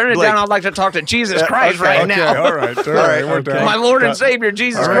 everybody hey, could turn it Blake. down, I'd like to talk to Jesus Yeah, Christ okay, right Okay, now. all right. All right, we're okay. down. My Lord and Savior,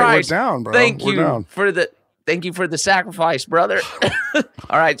 Jesus All right, Christ. we're down, bro. Thank We're you down. Thank you for the sacrifice, brother.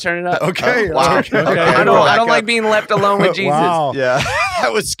 All right, turn it up. Okay. Wow. Okay. I don't like being left alone with Jesus. Wow. Yeah,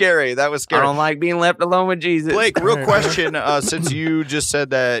 that was scary. That was I scary. don't like being left alone with Jesus. Blake, real question. Since you just said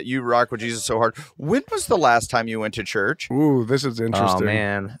that you rock with Jesus so hard, when was the last time you went to church? Ooh, this is Oh interesting.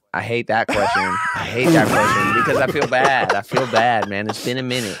 man, I hate that question. I hate that question because I feel bad. I feel bad, man. It's been a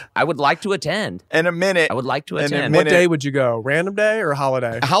minute. I would like to attend. In a minute. I would like to In a attend. What minute. day would you go? Random day or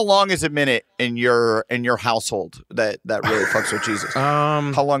holiday? How long is a minute in your household that really fucks with Jesus?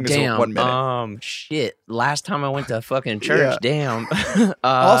 How long is damn, 1 minute? Shit. Last time I went to fucking church, damn.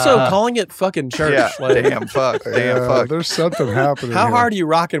 Also, calling it fucking church. Yeah, like, damn fuck, damn Yeah, fuck. there's something happening. how here. hard are you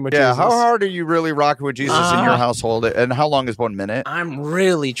rocking with Yeah, Jesus? how hard are you really rocking with Jesus in your household? And how long is 1 minute? I'm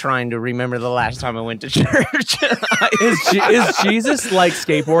really trying to remember the last time I went to church. Is Jesus like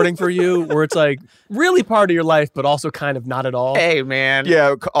skateboarding for you, where it's like really part of your life, but also kind of not at all? Hey, man.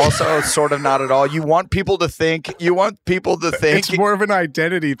 Yeah, also sort of not at all. You want people to think. It's more of an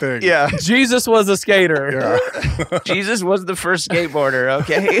identity thing. Yeah. Jesus was a skater. Jesus was the first skateboarder,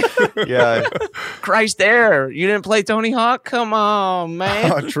 okay? Yeah. Christ there. You didn't play Tony Hawk? Come on,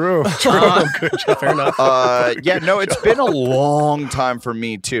 man. Oh, true. Good job. Fair enough. Yeah, no, it's been a long time for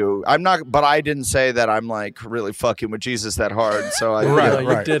me too. I'm not, but I didn't say that I'm like really fucking with Jesus that hard. So I, Right, No,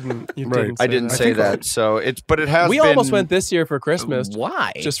 you didn't. You didn't. I didn't say that. So but it has. We been, almost went this year for Christmas.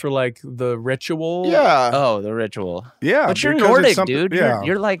 Why? Just for like the ritual. Yeah. Oh, the ritual. Yeah, But you're because it's Nordic, something- dude. Yeah.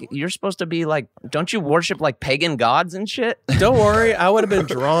 You're supposed to be like, don't you worship like pagan gods and shit? Don't worry, I would have been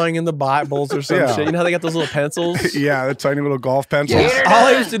drawing in the Bibles or some Yeah. shit. You know how they got those little pencils? Yeah, the tiny little golf pencils. All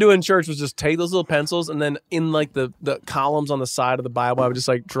I used to do in church was just take those little pencils and then in like the columns on the side of the Bible, I would just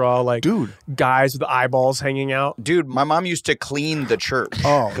like draw like Dude. guys with eyeballs hanging out. Dude, my mom used to clean the church.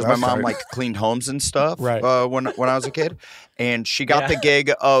 Oh, because my that's mom tight. like cleaned homes and stuff. Right. When I was a kid, and she got the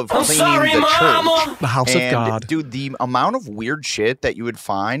gig of cleaning the church. The house And, of God. dude, the amount of weird shit that you would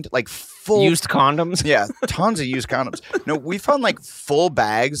find, like full Used condoms. yeah, tons of used condoms. No, we found like full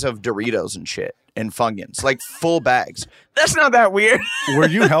bags of Doritos and shit and Funyuns, like full bags. That's not that weird. Were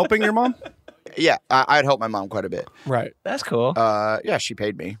you helping your mom? Yeah, I'd help my mom quite a bit. Right. That's cool. Yeah, she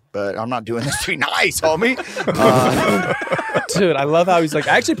paid me, but I'm not doing this to be nice, homie. Dude, I love how he's like,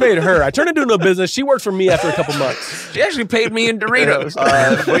 I actually paid her. I turned it into a business. She worked for me after a couple months. She actually paid me in Doritos.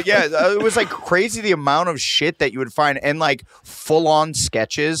 But yeah, it was like crazy the amount of shit that you would find, and like full on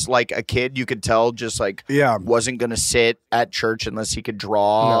sketches. Like a kid, you could tell just like Yeah. wasn't gonna sit at church unless he could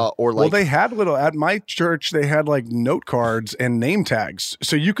draw or Well, like. they had at my church, they had like note cards and name tags.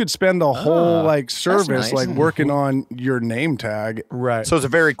 So you could spend a whole like service nice. like working on your name tag. Right. So it's a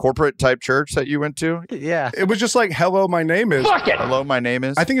very corporate type church that you went to. yeah. It was just like, hello, my name is. Hello, my name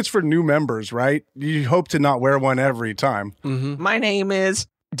is. I think it's for new members, right? You hope to not wear one every time. My name is.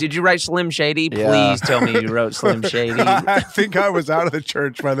 Did you write Slim Shady? Yeah. Please tell me you wrote Slim Shady. I think I was out of the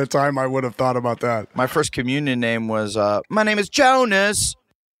church by the time I would have thought about that. My first communion name was. My name is Jonas.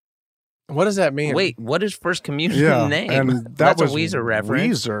 What does that mean? Wait, what is First Communion Yeah, name? and that That's was a Weezer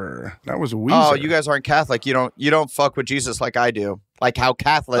reference. Weezer. That was Weezer. Oh, you guys aren't Catholic. You don't fuck with Jesus like I do. Like how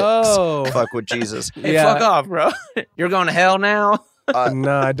Catholics Oh. fuck with Jesus. Hey, Yeah. fuck off, bro. You're going to hell now?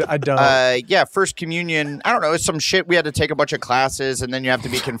 No, I don't. Yeah, first communion. I don't know. It's some shit. We had to take a bunch of classes, and then you have to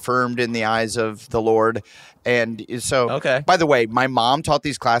be confirmed in the eyes of the Lord. And so, Okay. By the way, my mom taught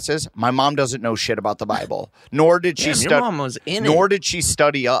these classes. My mom doesn't know shit about the Bible, nor did she Damn, your study. mom was in Nor it. did she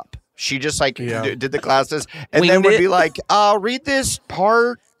study up. She just like Yeah. did the classes, and then Winged would it. be like, read this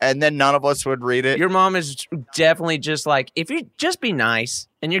part," and then none of us would read it. Your mom is definitely just like, if you just be nice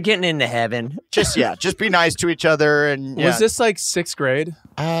and you're getting into heaven. just be nice to each other. And yeah. Was this like 6th grade,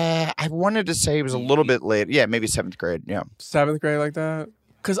 I wanted to say it was a little bit late. Yeah, maybe 7th grade. Yeah. 7th grade, like that?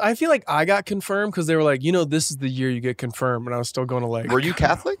 Because I feel like I got confirmed because they were like, this is the year you get confirmed, and I was still going to like. Were you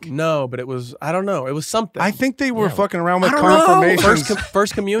Catholic? No, but it was. I don't know. It was something. I think they were fucking around with I don't know. confirmations.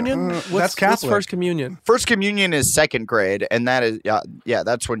 First communion. That's What's Catholic. First communion? First communion is 2nd grade, and that is yeah.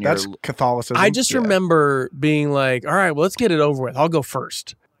 That's when you're. That's Catholicism. I just remember being like, all right, well, let's get it over with. I'll go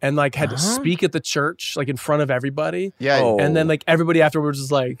first. And like had to speak at the church, like in front of everybody. Yeah. Oh. And then like everybody afterwards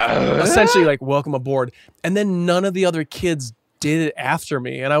was like, essentially like, welcome aboard. And then none of the other kids did it after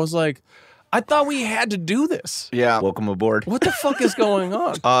me. And I was like, I thought we had to do this. Yeah. Welcome aboard. What the fuck is going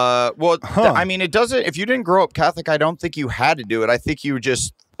on? I mean, it doesn't. If you didn't grow up Catholic, I don't think you had to do it. I think you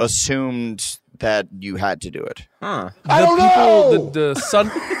just assumed that you had to do it. The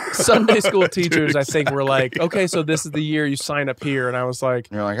Sunday school teachers, I think, were like, okay, so this is the year you sign up here. And I was like,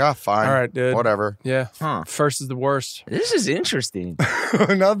 And you're like, oh, fine. all right, dude. Whatever. Yeah. Huh. First is the worst. This is interesting.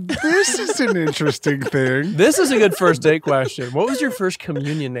 Now, this is an interesting thing. This is a good first date question. What was your first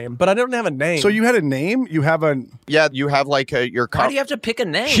communion name? But I don't have a name. So you had a name? You have a. Yeah, you have like your. Why do you have to pick a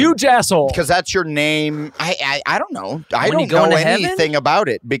name? huge asshole. Because that's your name. I don't know. I When you don't go know into heaven? anything about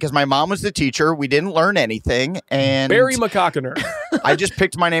it because my mom was the teacher. We didn't learn anything, and Barry McCockiner. I just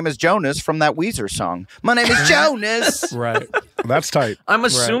picked my name as Jonas from that Weezer song. My name is Jonas. Right. That's tight. I'm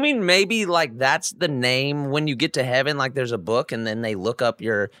assuming maybe like that's the name when you get to heaven, like there's a book and then they look up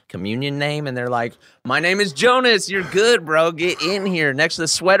your communion name and they're like, my name is Jonas. You're good, bro. Get in here next to the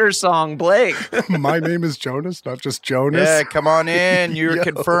sweater song, Blake. My name is Jonas, not just Jonas. Yeah, come on in. You're Yo.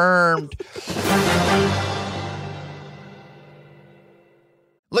 confirmed.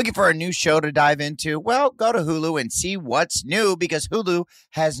 Looking for a new show to dive into? Well, go to Hulu and see what's new because Hulu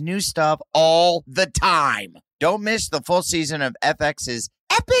has new stuff all the time. Don't miss the full season of FX's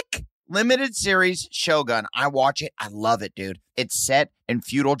epic limited series Shogun. I watch it. I love it, dude. It's set in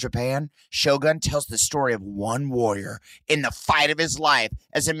feudal Japan. Shogun tells the story of one warrior in the fight of his life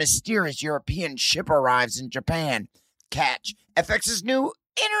as a mysterious European ship arrives in Japan. Catch FX's new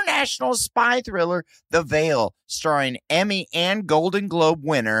international spy thriller, The Veil, starring Emmy and Golden Globe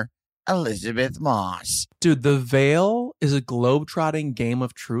winner Elizabeth Moss. Dude, The Veil is a globe-trotting game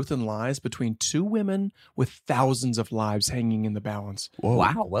of truth and lies between two women with thousands of lives hanging in the balance. Whoa.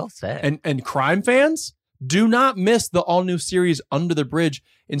 Wow, well said. And crime fans, do not miss the all-new series Under the Bridge,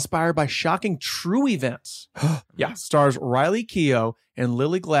 inspired by shocking true events. Yeah, stars Riley Keough and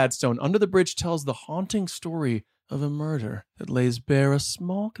Lily Gladstone. Under the Bridge tells the haunting story of a murder that lays bare a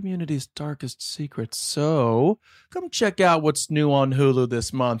small community's darkest secrets. So, come check out what's new on Hulu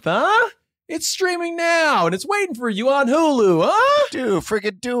this month, huh? It's streaming now, and it's waiting for you on Hulu, huh? Dude,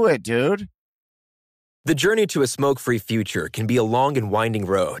 friggin' do it, dude. The journey to a smoke-free future can be a long and winding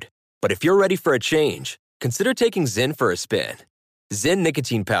road. But if you're ready for a change, consider taking Zyn for a spin. Zyn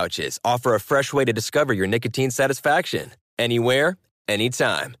nicotine pouches offer a fresh way to discover your nicotine satisfaction. Anywhere,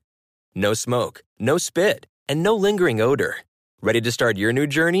 anytime. No smoke, no spit, and no lingering odor. Ready to start your new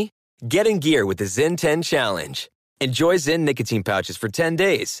journey? Get in gear with the Zyn 10 Challenge. Enjoy Zyn nicotine pouches for 10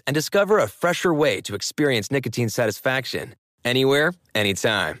 days and discover a fresher way to experience nicotine satisfaction. Anywhere,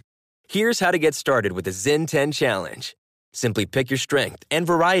 anytime. Here's how to get started with the Zyn 10 Challenge. Simply pick your strength and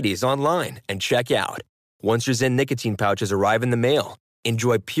varieties online and check out. Once your Zyn nicotine pouches arrive in the mail,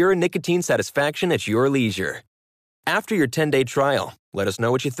 enjoy pure nicotine satisfaction at your leisure. After your 10-day trial, let us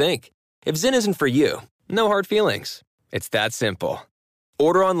know what you think. If Zyn isn't for you, no hard feelings. It's that simple.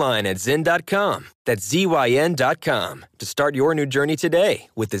 Order online at Zyn.com, that's ZYN.com, to start your new journey today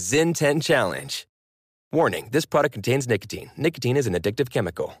with the Zyn 10 Challenge. Warning, this product contains nicotine. Nicotine is an addictive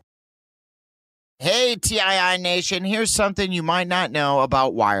chemical. Hey, TII Nation, here's something you might not know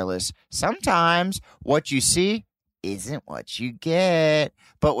about wireless. Sometimes what you see isn't what you get.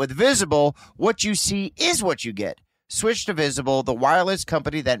 But with Visible, what you see is what you get. Switch to Visible, the wireless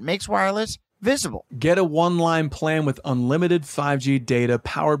company that makes wireless visible. Get a one-line plan with unlimited 5G data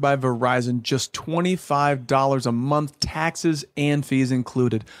powered by Verizon, just $25 a month, taxes and fees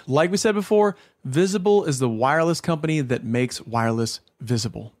included. Like we said before, Visible is the wireless company that makes wireless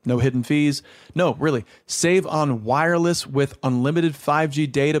visible. No hidden fees. No, really. Save on wireless with unlimited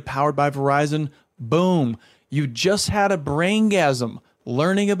 5G data powered by Verizon. Boom. You just had a braingasm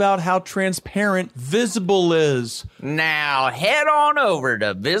learning about how transparent Visible is. Now head on over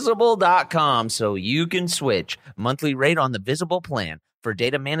to Visible.com so you can switch. Monthly rate on the Visible plan. For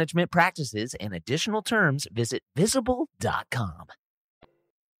data management practices and additional terms, visit Visible.com.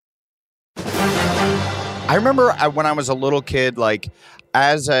 I remember when I was a little kid, like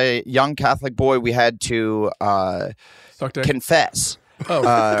as a young Catholic boy, we had to confess. Oh,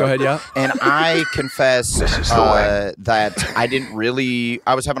 go ahead, yeah. And I confess that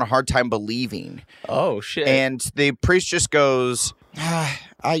I was having a hard time believing. Oh, shit. And the priest just goes,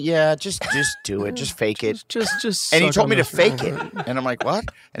 yeah, just do it. Just fake it. Just. And he told me to fake it. And I'm like, what?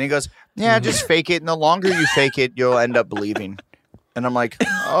 And he goes, yeah, just fake it. And the longer you fake it, you'll end up believing. And I'm like,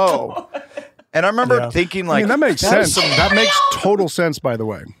 oh. And I remember thinking, like, that makes sense. That makes total sense, by the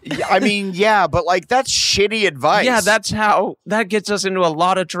way. I mean, yeah, but like that's shitty advice. Yeah, that gets us into a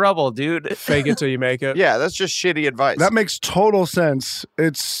lot of trouble, dude. Fake it till you make it. Yeah, that's just shitty advice. That makes total sense.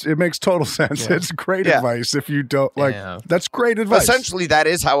 It makes total sense. Yeah. It's great advice if you don't like. Yeah. That's great advice. Essentially, that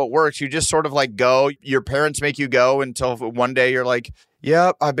is how it works. You just sort of like go. Your parents make you go until one day you're like,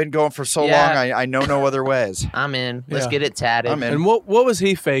 yep, I've been going for so long. I know no other ways. I'm in. Let's get it tatted. I'm in. And what was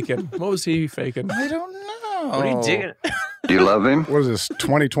he faking? What was he faking? I don't know. What are you digging? Do you love him? What is this,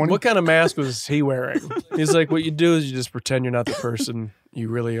 2020? What kind of mask was he wearing? He's like, what you do is you just pretend you're not the person you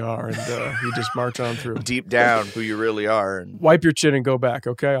really are, and you just march on through. Deep down, who you really are. And wipe your chin and go back,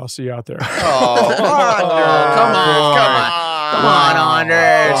 okay? I'll see you out there. Oh, Come on,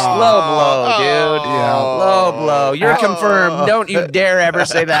 Anders. Low blow, dude. Yeah. Low blow. You're confirmed. Don't you dare ever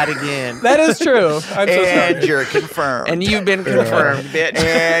say that again. That is true. I'm so sorry. You're confirmed. And you've been confirmed, bitch.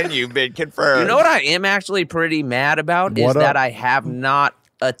 And you've been confirmed. You know what I am actually pretty mad about is that I have not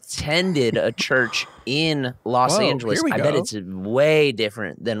attended a church in Los Angeles. I bet it's way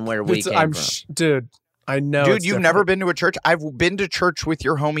different than where we came from. Dude, I know. Dude, you've never been to a church? I've been to church with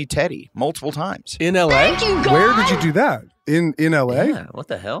your homie Teddy multiple times. In LA? Where did you do that? In LA? Yeah, what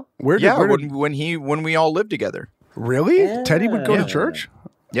the hell? When we all lived together. Really? Yeah. Teddy would go to church?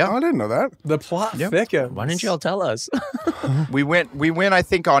 Yeah, I didn't know that. The plot thickens. Why didn't y'all tell us? We went. I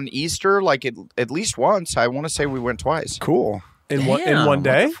think on Easter, like at least once. I want to say we went twice. Cool. In one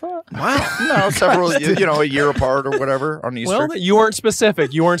day? Wow. No, several, a year apart or whatever on Easter. Well, you weren't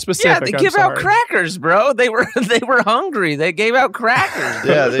specific. Yeah, they give out crackers, bro. They were hungry. They gave out crackers.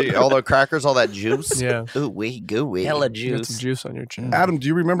 Yeah, all the crackers, all that juice. Yeah. Ooh, wee, gooey. Hella You got juice. some juice on your chin. Adam, do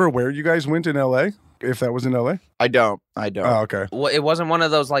you remember where you guys went in L.A.? If that was in L.A.? I don't. Oh, okay. Well, it wasn't one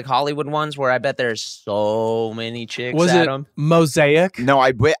of those like Hollywood ones where I bet there's so many chicks. Was it Adam. Mosaic?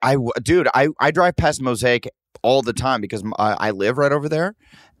 No, dude, I drive past Mosaic all the time because I live right over there.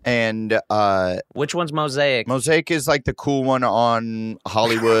 And Which one's Mosaic? Mosaic is like the cool one on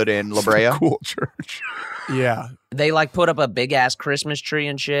Hollywood and La Brea. Cool church. Yeah. They like put up a big ass Christmas tree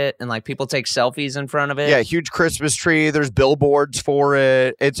and shit, and like people take selfies in front of it. Yeah, huge Christmas tree. There's billboards for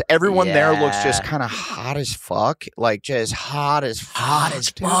it. It's everyone there looks Yeah. just kind of hot as fuck. Like just hot as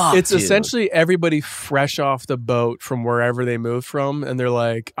fuck. It's essentially everybody fresh off the boat from wherever they moved from, and they're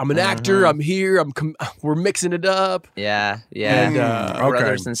like, "I'm an actor. I'm here. We're mixing it up." Yeah. And,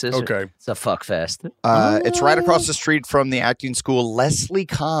 Brothers and sisters. Okay. It's a fuck fest. It's right across the street from the acting school, Leslie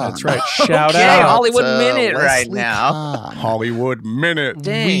Kahn. That's right. Shout Okay, out. Hollywood Minute right Leslie now. Kahn. Hollywood Minute.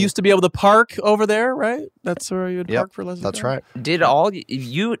 Dang. We used to be able to park over there, right? That's where you'd park for Leslie. That's Kahn? right. Did all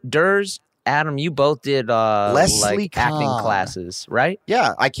you, Durs, Adam, you both did Leslie like acting Kahn. classes, right?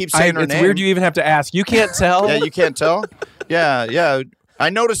 Yeah, I keep saying her It's name. weird you even have to ask. You can't tell. Yeah, you can't tell. Yeah. I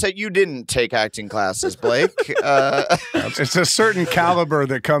noticed that you didn't take acting classes, Blake. It's a certain caliber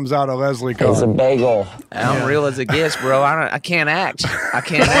that comes out of Leslie Kahn. It's a bagel. I'm real as it gets, bro. I can't act. I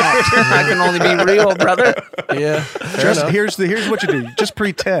can only be real, brother. Yeah. Just here's what you do. Just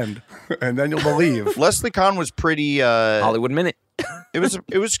pretend, and then you'll believe. Leslie Kahn was pretty. Hollywood Minute. It was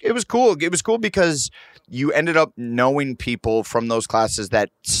cool. It was cool because you ended up knowing people from those classes that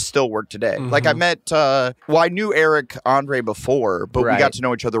still work today. Like I met, I knew Eric Andre before, but we got to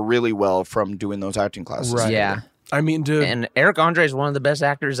know each other really well from doing those acting classes. Right. Yeah. I mean, dude. And Eric Andre is one of the best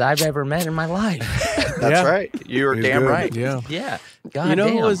actors I've ever met in my life. That's right. You're He's damn good. right. Yeah. Yeah. God You know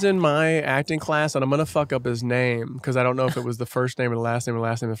damn. who was in my acting class, and I'm gonna fuck up his name because I don't know if it was the first name or the last name or the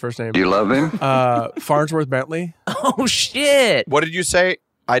last name or the first name. You love him? Farnsworth Bentley. Oh, shit. What did you say?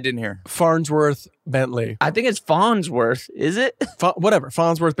 I didn't hear. Farnsworth Bentley. I think it's Farnsworth, is it? Whatever.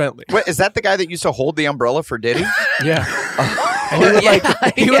 Farnsworth Bentley. Wait, is that the guy that used to hold the umbrella for Diddy? Yeah. And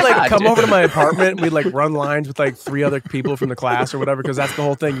he would come over to my apartment. And we'd like run lines with like 3 other people from the class or whatever, because that's the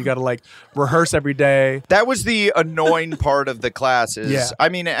whole thing. You got to like rehearse every day. That was the annoying part of the classes. Yeah. I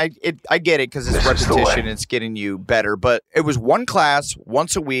mean, I get it because it's repetition. It's getting you better. But it was one class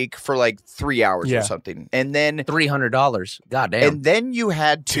once a week for like 3 hours or something. And then $300. God damn. And then you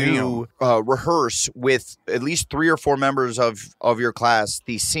had to rehearse with at least 3 or 4 members of your class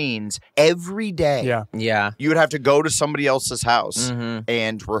these scenes every day. Yeah. Yeah. You would have to go to somebody else's house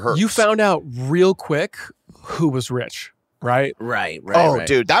and rehearse. You found out real quick who was rich, right? Right.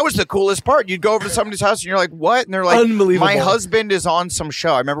 Dude, that was the coolest part. You'd go over to somebody's house and you're like, what? And they're like, Unbelievable. my husband is on some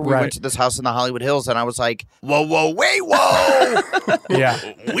show. I remember we went to this house in the Hollywood Hills and I was like, whoa, wait, whoa. Yeah.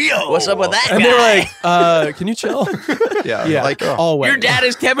 What's up with that guy? And they were like, can you chill? Yeah. Like, always. Your dad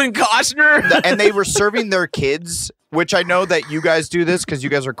is Kevin Costner? And they were serving their kids, which I know that you guys do this because you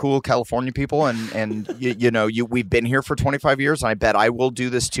guys are cool California people, and we've been here for 25 years, and I bet I will do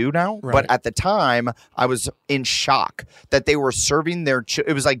this too now. Right. But at the time, I was in shock that they were serving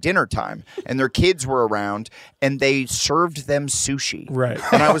it was like dinner time, and their kids were around, and they served them sushi. Right.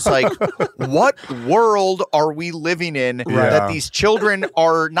 And I was like, what world are we living in that these children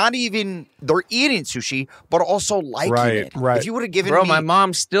are not even, they're eating sushi, but also liking it? Right. If you would have given Bro, me... my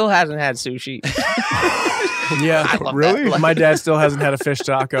mom still hasn't had sushi. Yeah. Really? My dad still hasn't had a fish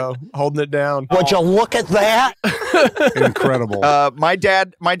taco. Holding it down. Would you look at that? Incredible. My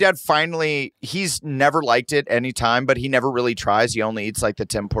dad finally, he's never liked it any time, but he never really tries. He only eats like the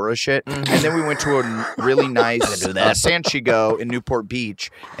tempura shit. And then we went to a really nice Sanchigo in Newport Beach,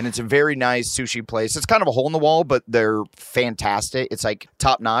 and it's a very nice sushi place. It's kind of a hole in the wall, but they're fantastic. It's like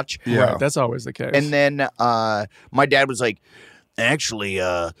top notch. Yeah. Right, that's always the case. And then my dad was like, actually,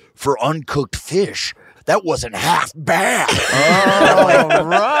 for uncooked fish, that wasn't half bad. All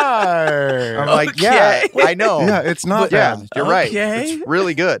right. I'm like, yeah, I know. Yeah, it's not Yeah, bad. you're right. Okay. It's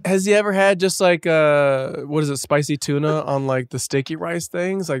really good. Has he ever had just like what is it, spicy tuna on like the sticky rice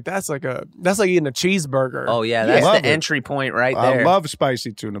things? Like that's like eating a cheeseburger. Oh, yeah. That's Love the it. entry point right I there. love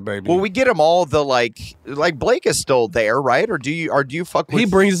spicy tuna, baby. Well, we get them all the like Blake is still there, right? Or do you fuck with? He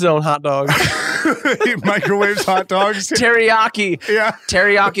brings his own hot dogs. He microwaves hot dogs. Teriyaki. Yeah.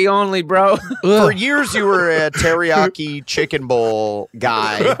 Teriyaki only, bro. For years, you were a teriyaki chicken bowl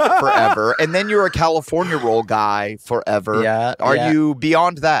guy forever, and then you're a California roll guy forever. Yeah, Are yeah. you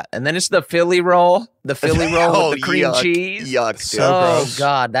beyond that? And then it's the Philly roll. The Philly roll with the cream yuck, cheese. Yuck, dude. So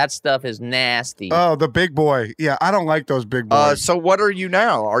God, that stuff is nasty. Oh, the big boy. Yeah, I don't like those big boys. So what are you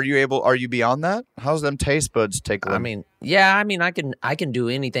now? Are you beyond that? How's them taste buds tickling? I mean, I can do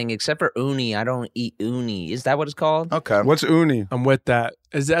anything except for uni. I don't eat uni. Is that what it's called? okay. What's uni? I'm with that.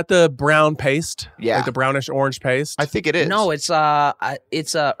 Is that the brown paste? Yeah. Like the brownish orange paste? I think it is. No, it's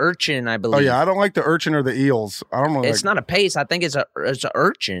urchin, I believe. Oh yeah, I don't like the urchin or the eels. I don't know. It's not a paste. I think it's a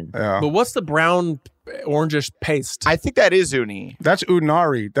urchin. Yeah. But what's the brown orangish paste? I think that is uni. That's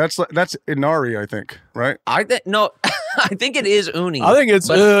unari. That's inari, I think. Right? I think no. I think it is uni. I think it's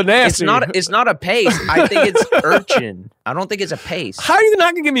but nasty. It's not a paste. I think it's urchin. I don't think it's a paste. How are you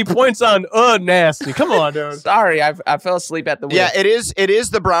not gonna give me points on nasty? Come on, dude. Sorry, I fell asleep at the wheel. Yeah, it is. It is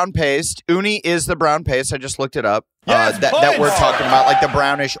the brown paste. Uni is the brown paste. I just looked it up. That we're talking about, like the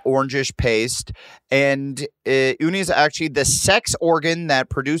brownish orangish paste. And uni is actually the sex organ that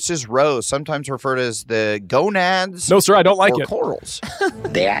produces roe, sometimes referred as the gonads. No, sir, I don't like or it. corals.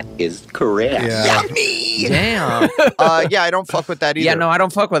 That is correct. Yeah. Yummy. Damn. Yeah, I don't fuck with that either. Yeah, no, I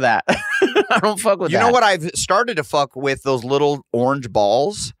don't fuck with that. I don't fuck with that. You know what? I've started to fuck with those little orange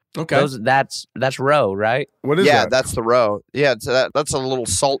balls. Okay. That's roe, right? What is Yeah, that? that's the roe. Yeah, that's a little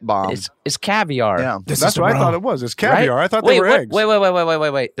salt bomb. It's caviar. Yeah. That's what I thought it was. It's caviar. Right? I thought they were eggs.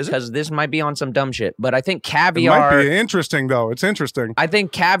 Wait. Because this might be on some dumb shit. But I think It might caviar. be interesting though. It's interesting. I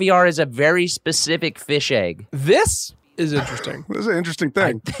think caviar is a very specific fish egg. This is interesting. This is an interesting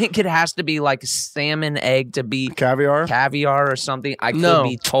I thing. think it has to be like salmon egg to be Caviar. caviar or something. I could No.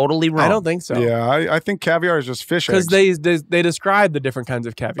 be totally wrong. I don't think so. Yeah, I think caviar is just fish eggs. Because they describe the different kinds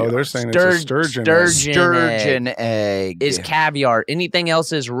of caviar. Oh, they're saying it's a sturgeon. Sturgeon egg. is caviar. Anything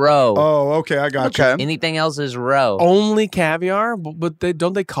else is roe. Oh, okay, I got you. Okay. Anything else is roe. only caviar, but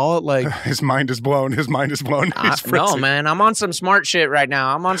don't they call it like His mind is blown. He's No, fritzing. man, I'm on some smart shit right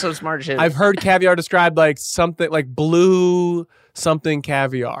now. I'm on some smart shit. I've heard caviar described like something like blue something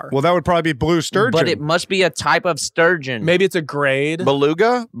caviar. Well, that would probably be blue sturgeon. but it must be a type of sturgeon. Maybe it's a grade.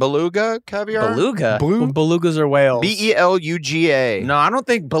 Beluga caviar. Beluga. blue. Belugas are whales. Beluga. No, I don't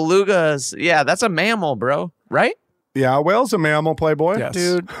think belugas. Yeah, that's a mammal, bro. Right? Yeah, a whale's a mammal, Playboy. Yes.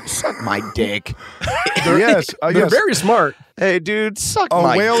 Dude, suck my dick. Yes, They're yes. very smart. Hey, dude, suck A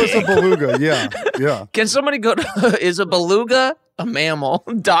my whale dick. is a beluga. Yeah, yeah. Can somebody go to is a beluga a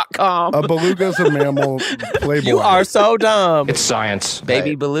mammal.com? A beluga is a mammal. Playboy. You are so dumb. It's science.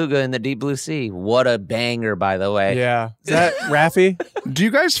 Baby beluga in the deep blue sea. What a banger, by the way. Yeah. Is that Raffy? Do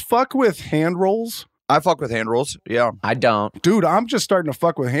you guys fuck with hand rolls? I fuck with hand rolls. Yeah. I don't. Dude, I'm just starting to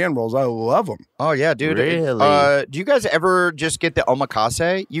fuck with hand rolls. I love them. Oh yeah, dude. Really? Do you guys ever just get the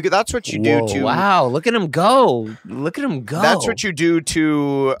omakase? That's what you do Whoa. to. Wow, look at him go. Look at him go. That's what you do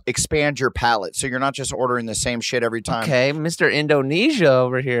to expand your palate, so you're not just ordering the same shit every time. Okay, Mr. Indonesia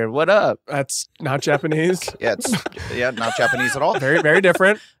over here. What up? That's not Japanese. Yeah, not Japanese at all. Very, very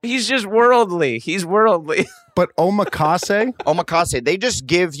different. He's just worldly. He's worldly. But omakase? Omakase, they just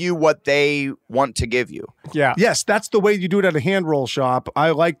give you what they want to give you. Yeah. Yes, that's the way you do it at a hand roll shop.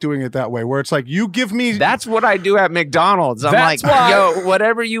 I like doing it that way, where it's like, you give me... That's what I do at McDonald's. I'm That's like, why- yo,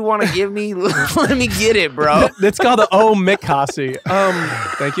 whatever you want to give me, let me get it, bro. It's called the omakase.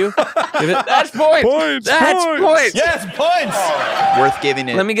 Thank you. Give it. That's points. Points, That's points. points. Yes, points. Worth giving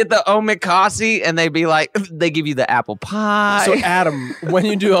it. Let me get the omakase, and they be like, they give you the apple pie. So Adam, when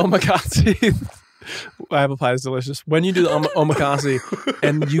you do omakase, apple pie is delicious. When you do the omakase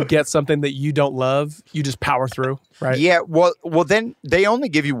and you get something that you don't love, you just power through, right? Yeah, well, then they only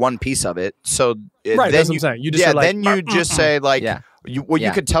give you one piece of it. So Right, then that's what I'm saying. You just say, like, then you just say like, Yeah. you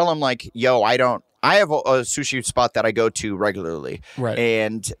Yeah. could tell them like, yo, I have a sushi spot that I go to regularly, Right.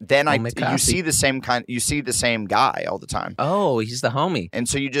 And then you Omakase. see the same guy all the time, Oh, he's the homie. and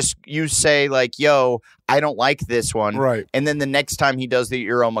so you say like, yo, I don't like this one, Right. And then the next time he does the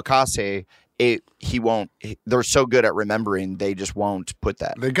omakase, he won't. They're so good at remembering, they just won't put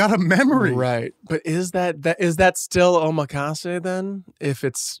that. They got a memory. Right. But is that still omakase then? If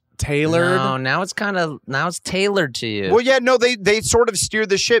it's tailored? No, now it's tailored to you. Well, yeah, no, they sort of steer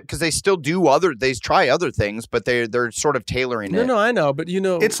the ship because they still they try other things, but they're sort of tailoring it. No, I know, but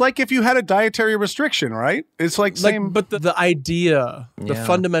It's like if you had a dietary restriction, right? It's like same... but the idea, the Yeah.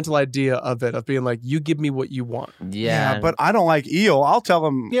 fundamental idea of it, of being like, you give me what you want. yeah, but I don't like eel. I'll tell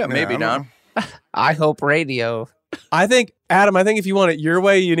them... Yeah, maybe not. I hope radio. I think, Adam, if you want it your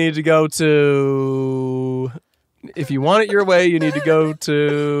way, you need to go to... If you want it your way, you need to go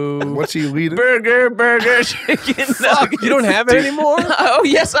to... What's he leading? Burger, chicken nugget. You don't have it anymore? Oh,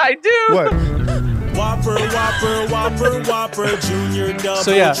 yes, I do. What? Whopper, Junior, double.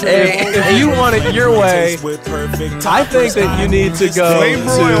 So yeah, if you want it your way, I think that you need to go Flame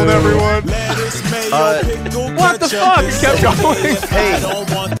broiled, to everyone. Lettuce, What the fuck? It kept going.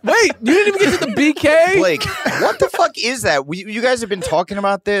 Hey, Wait, you didn't even get to the BK? Blake, what the fuck is that? You guys have been talking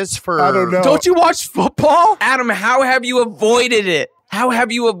about this for... I don't know. Don't you watch football? Adam, how have you avoided it? How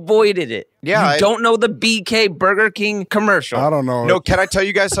have you avoided it? Yeah, You don't know the BK Burger King commercial. I don't know. No, can I tell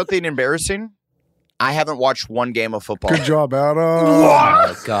you guys something embarrassing? I haven't watched one game of football. Good job, Adam.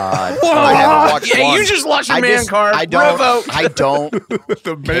 Oh, God. I haven't watched Yeah, one. you just lost your I man just- card. I don't. Revoke. I don't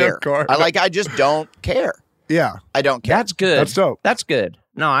The man care. card. I just don't care. Yeah. I don't care. That's good. That's dope. That's good.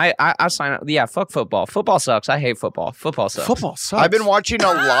 No, I sign up. Yeah, fuck football. Football sucks. I hate football. Football sucks. Football sucks. I've been watching a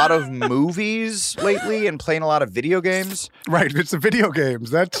lot of movies lately and playing a lot of video games. Right. It's the video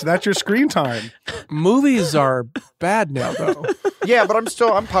games. That's your screen time. Movies are bad now, though. Yeah, but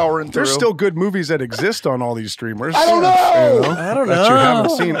I'm powering through. There's still good movies that exist on all these streamers. I don't know. I don't That you know.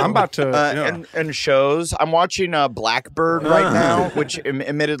 haven't seen. I'm about to. yeah. and shows. I'm watching Blackbird right now, which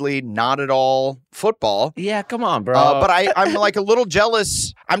admittedly not at all football. Yeah, come on, bro. But I'm like a little jealous.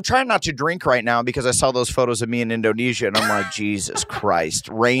 I'm trying not to drink right now because I saw those photos of me in Indonesia, and I'm like, Jesus Christ,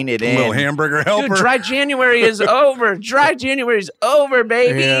 rein it in. Little hamburger helper. Dude, dry January is over. Dry January's over,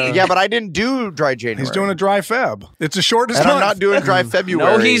 baby. Yeah, but I didn't do dry January. He's doing a dry Feb. It's the shortest and month. I'm not doing dry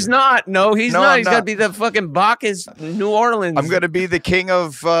February. No, he's not. No, he's No, not. I'm He's not. got to be the fucking Bacchus, New Orleans. I'm going to be the king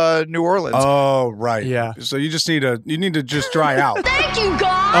of New Orleans. Oh, right. Yeah. So you need to just dry out.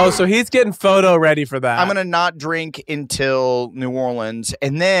 Oh, so he's getting photo ready for that. I'm going to not drink until New Orleans,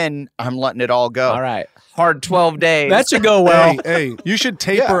 and then I'm letting it all go. All right. Hard 12 days. That should go well. Hey, you should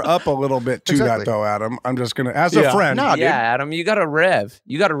taper up a little bit to Exactly. that, though, Adam. I'm just going to, as a friend. No, dude. yeah, Adam, you got to rev.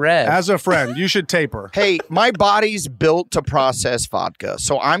 You got to rev. As a friend, you should taper. Hey, my body's built to process vodka,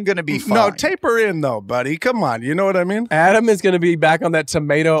 so I'm going to be fine. No, taper in, though, buddy. Come on. You know what I mean? Adam is going to be back on that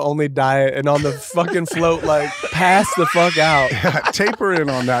tomato-only diet and on the fucking float, like, pass the fuck out. Taper in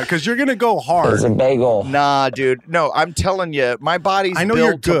on that because you're going to go hard. Nah, dude. No, I'm telling you, my body's I know built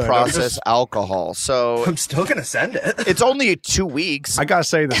you're good. to I'm process just- alcohol. So I'm still gonna send it. it's only 2 weeks. I got to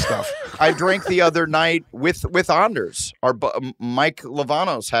say this stuff. I drank the other night with Anders. Mike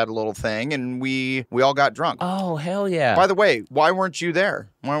Lavanos had a little thing, and we all got drunk. oh, hell yeah. By the way, why weren't you there?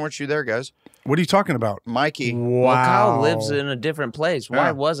 Why weren't you there, guys? What are you talking about? Mikey, Wow. Well, Kyle lives in a different place. Why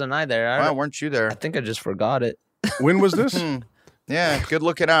Yeah. wasn't I there? why weren't you I there? think I just forgot it. When was this? Yeah, good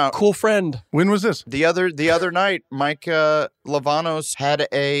looking out. Cool friend. When was this? The other night, Mike Lavanos had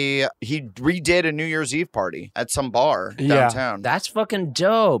he redid a New Year's Eve party at some bar Yeah. downtown. That's fucking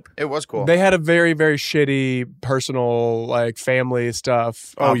dope. It was cool. They had a very, very shitty personal, like, family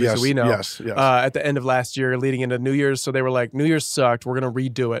stuff. Oh, obviously, yes, we know. yes. At the end of last year, leading into New Year's, so they were like, New Year's sucked. We're gonna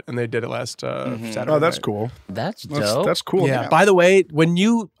redo it, and they did it last Saturday. Oh, that's night. cool. That's dope. That's cool. Yeah. By the way,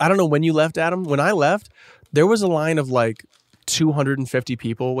 I don't know when you left, Adam. When I left, there was a line of like 250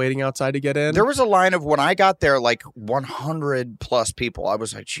 people waiting outside to get in. There was a line of when I got there, like 100 plus people. I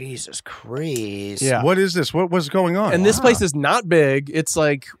was like, Jesus Christ. Yeah. What is this? What was going on? And this place is not big. It's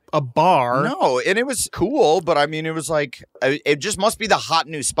like a bar. No, and it was cool, but I mean, it was like, it just must be the hot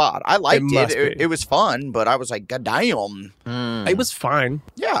new spot. I liked must it. be. It was fun, but I was like, God damn. It was fine.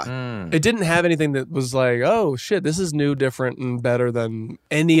 Yeah. It didn't have anything that was like, oh shit, this is new, different, and better than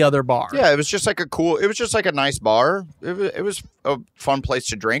any other bar. Yeah, it was just like a nice bar. It was a fun place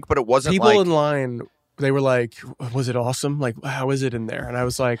to drink, but it wasn't People like, in line, they were like, was it awesome? Like, how is it in there? And I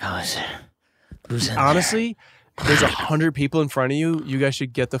was like, Who's in honestly, there's 100 people in front of you. You guys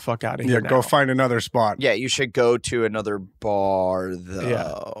should get the fuck out of Yeah, here. go now. find another spot. yeah, you should go to another bar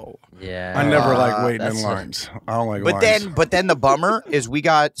though. Yeah. I never like waiting in that's lines. I don't like But lines. then the bummer is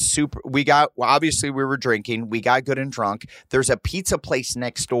obviously we were drinking, we got good and drunk. There's a pizza place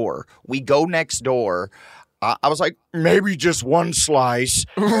next door. We go next door. I was like, maybe just one slice.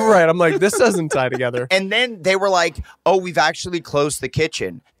 Right. I'm like, this doesn't tie together. And then they were like, oh, we've actually closed the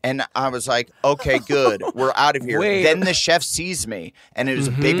kitchen. And I was like, okay, good. We're out of here. Wait. Then the chef sees me, and it was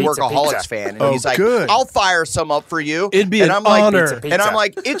a big Workaholics fan. And Oh, he's like, good. I'll fire some up for you. It'd be and an I'm like, honor. And I'm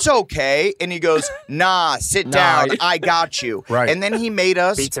like, it's okay. And he goes, nah, sit down. I got you. Right. And then he made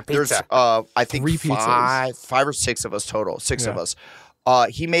us, Pizza. there's, I think 3 pizzas. five or six of us total, six of us.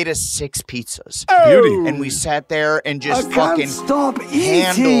 He made us 6 pizzas. Beauty. And we sat there and just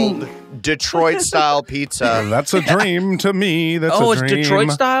handled Detroit-style pizza. That's a dream to me. That's Oh, a it's dream.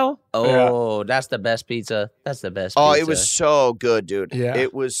 Detroit style? Oh, that's the best pizza. That's the best pizza. Oh, it was so good, dude. Yeah.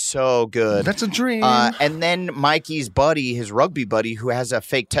 It was so good. That's a dream. And then Mikey's buddy, his rugby buddy, who has a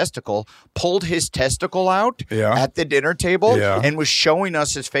fake testicle, pulled his testicle out at the dinner table and was showing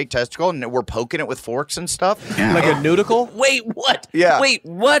us his fake testicle, and we're poking it with forks and stuff. Like a nudicle? Wait, what? Yeah. Wait,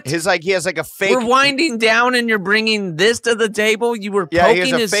 what? He has like a fake. We're winding down and you're bringing this to the table? You were Yeah, he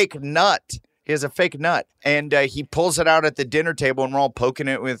poking has a his... fake nut. He He has a fake nut, and he pulls it out at the dinner table, and we're all poking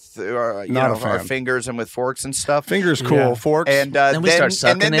it with our fingers and with forks and stuff. Fingers cool, forks. And then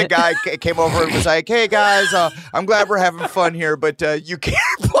the guy came over and was like, "Hey guys, I'm glad we're having fun here, but you can't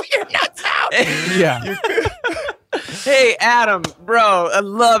pull your nuts out." Yeah. Hey, Adam, bro, I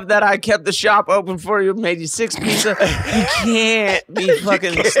love that I kept the shop open for you, made you 6 pizza. You can't be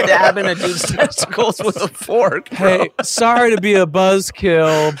fucking stabbing a dude's testicles with a fork, bro. Hey, sorry to be a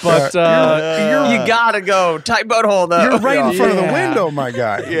buzzkill, but you gotta go. Tight butthole, though. You're right in front of the window, my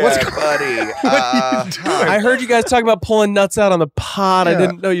guy. Yeah, buddy. I heard you guys talking about pulling nuts out on the pod. I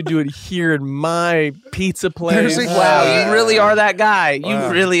didn't know you do it here in my pizza place. Wow, you really are that guy. You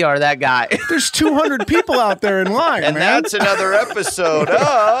really are that guy. There's 200 people out there in line, and man. That's another episode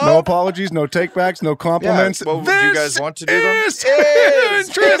of... No apologies, no takebacks, no compliments. Yeah, would you guys want to do them? Interesting.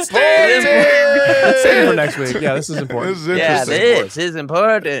 Let's save it for next week. Yeah, this is important. This is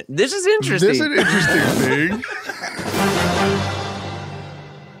important. This is interesting. This is an interesting thing.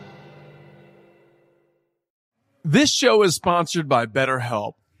 This show is sponsored by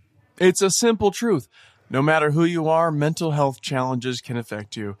BetterHelp. It's a simple truth. No matter who you are, mental health challenges can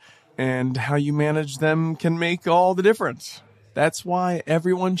affect you, and how you manage them can make all the difference. That's why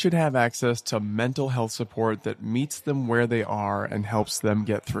everyone should have access to mental health support that meets them where they are and helps them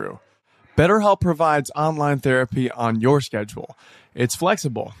get through. BetterHelp provides online therapy on your schedule. It's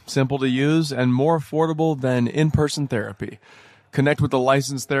flexible, simple to use, and more affordable than in-person therapy. Connect with a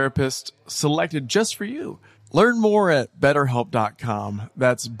licensed therapist selected just for you. Learn more at BetterHelp.com.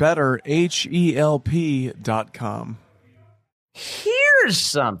 That's BetterHelp.com. Here's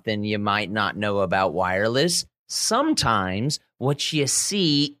something you might not know about wireless. Sometimes what you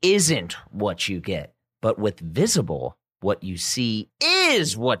see isn't what you get. But with Visible, what you see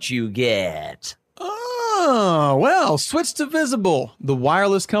is what you get. Oh, well, switch to Visible, the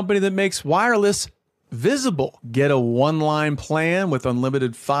wireless company that makes wireless visible. Get a one-line plan with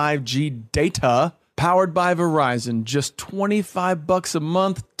unlimited 5G data powered by Verizon. Just $25 a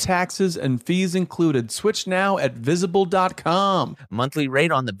month, taxes and fees included. Switch now at Visible.com. Monthly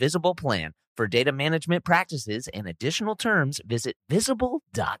rate on the Visible plan. For data management practices and additional terms, visit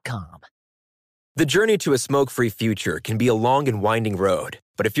Visible.com. The journey to a smoke-free future can be a long and winding road.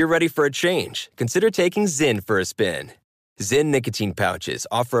 But if you're ready for a change, consider taking Zyn for a spin. Zyn nicotine pouches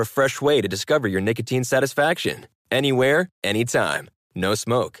offer a fresh way to discover your nicotine satisfaction. Anywhere, anytime. No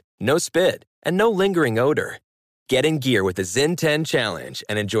smoke, no spit, and no lingering odor. Get in gear with the Zyn 10 Challenge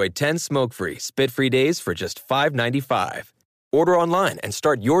and enjoy 10 smoke-free, spit-free days for just $5.95. Order online and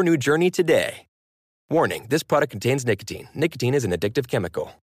start your new journey today. Warning, this product contains nicotine. Nicotine is an addictive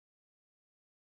chemical.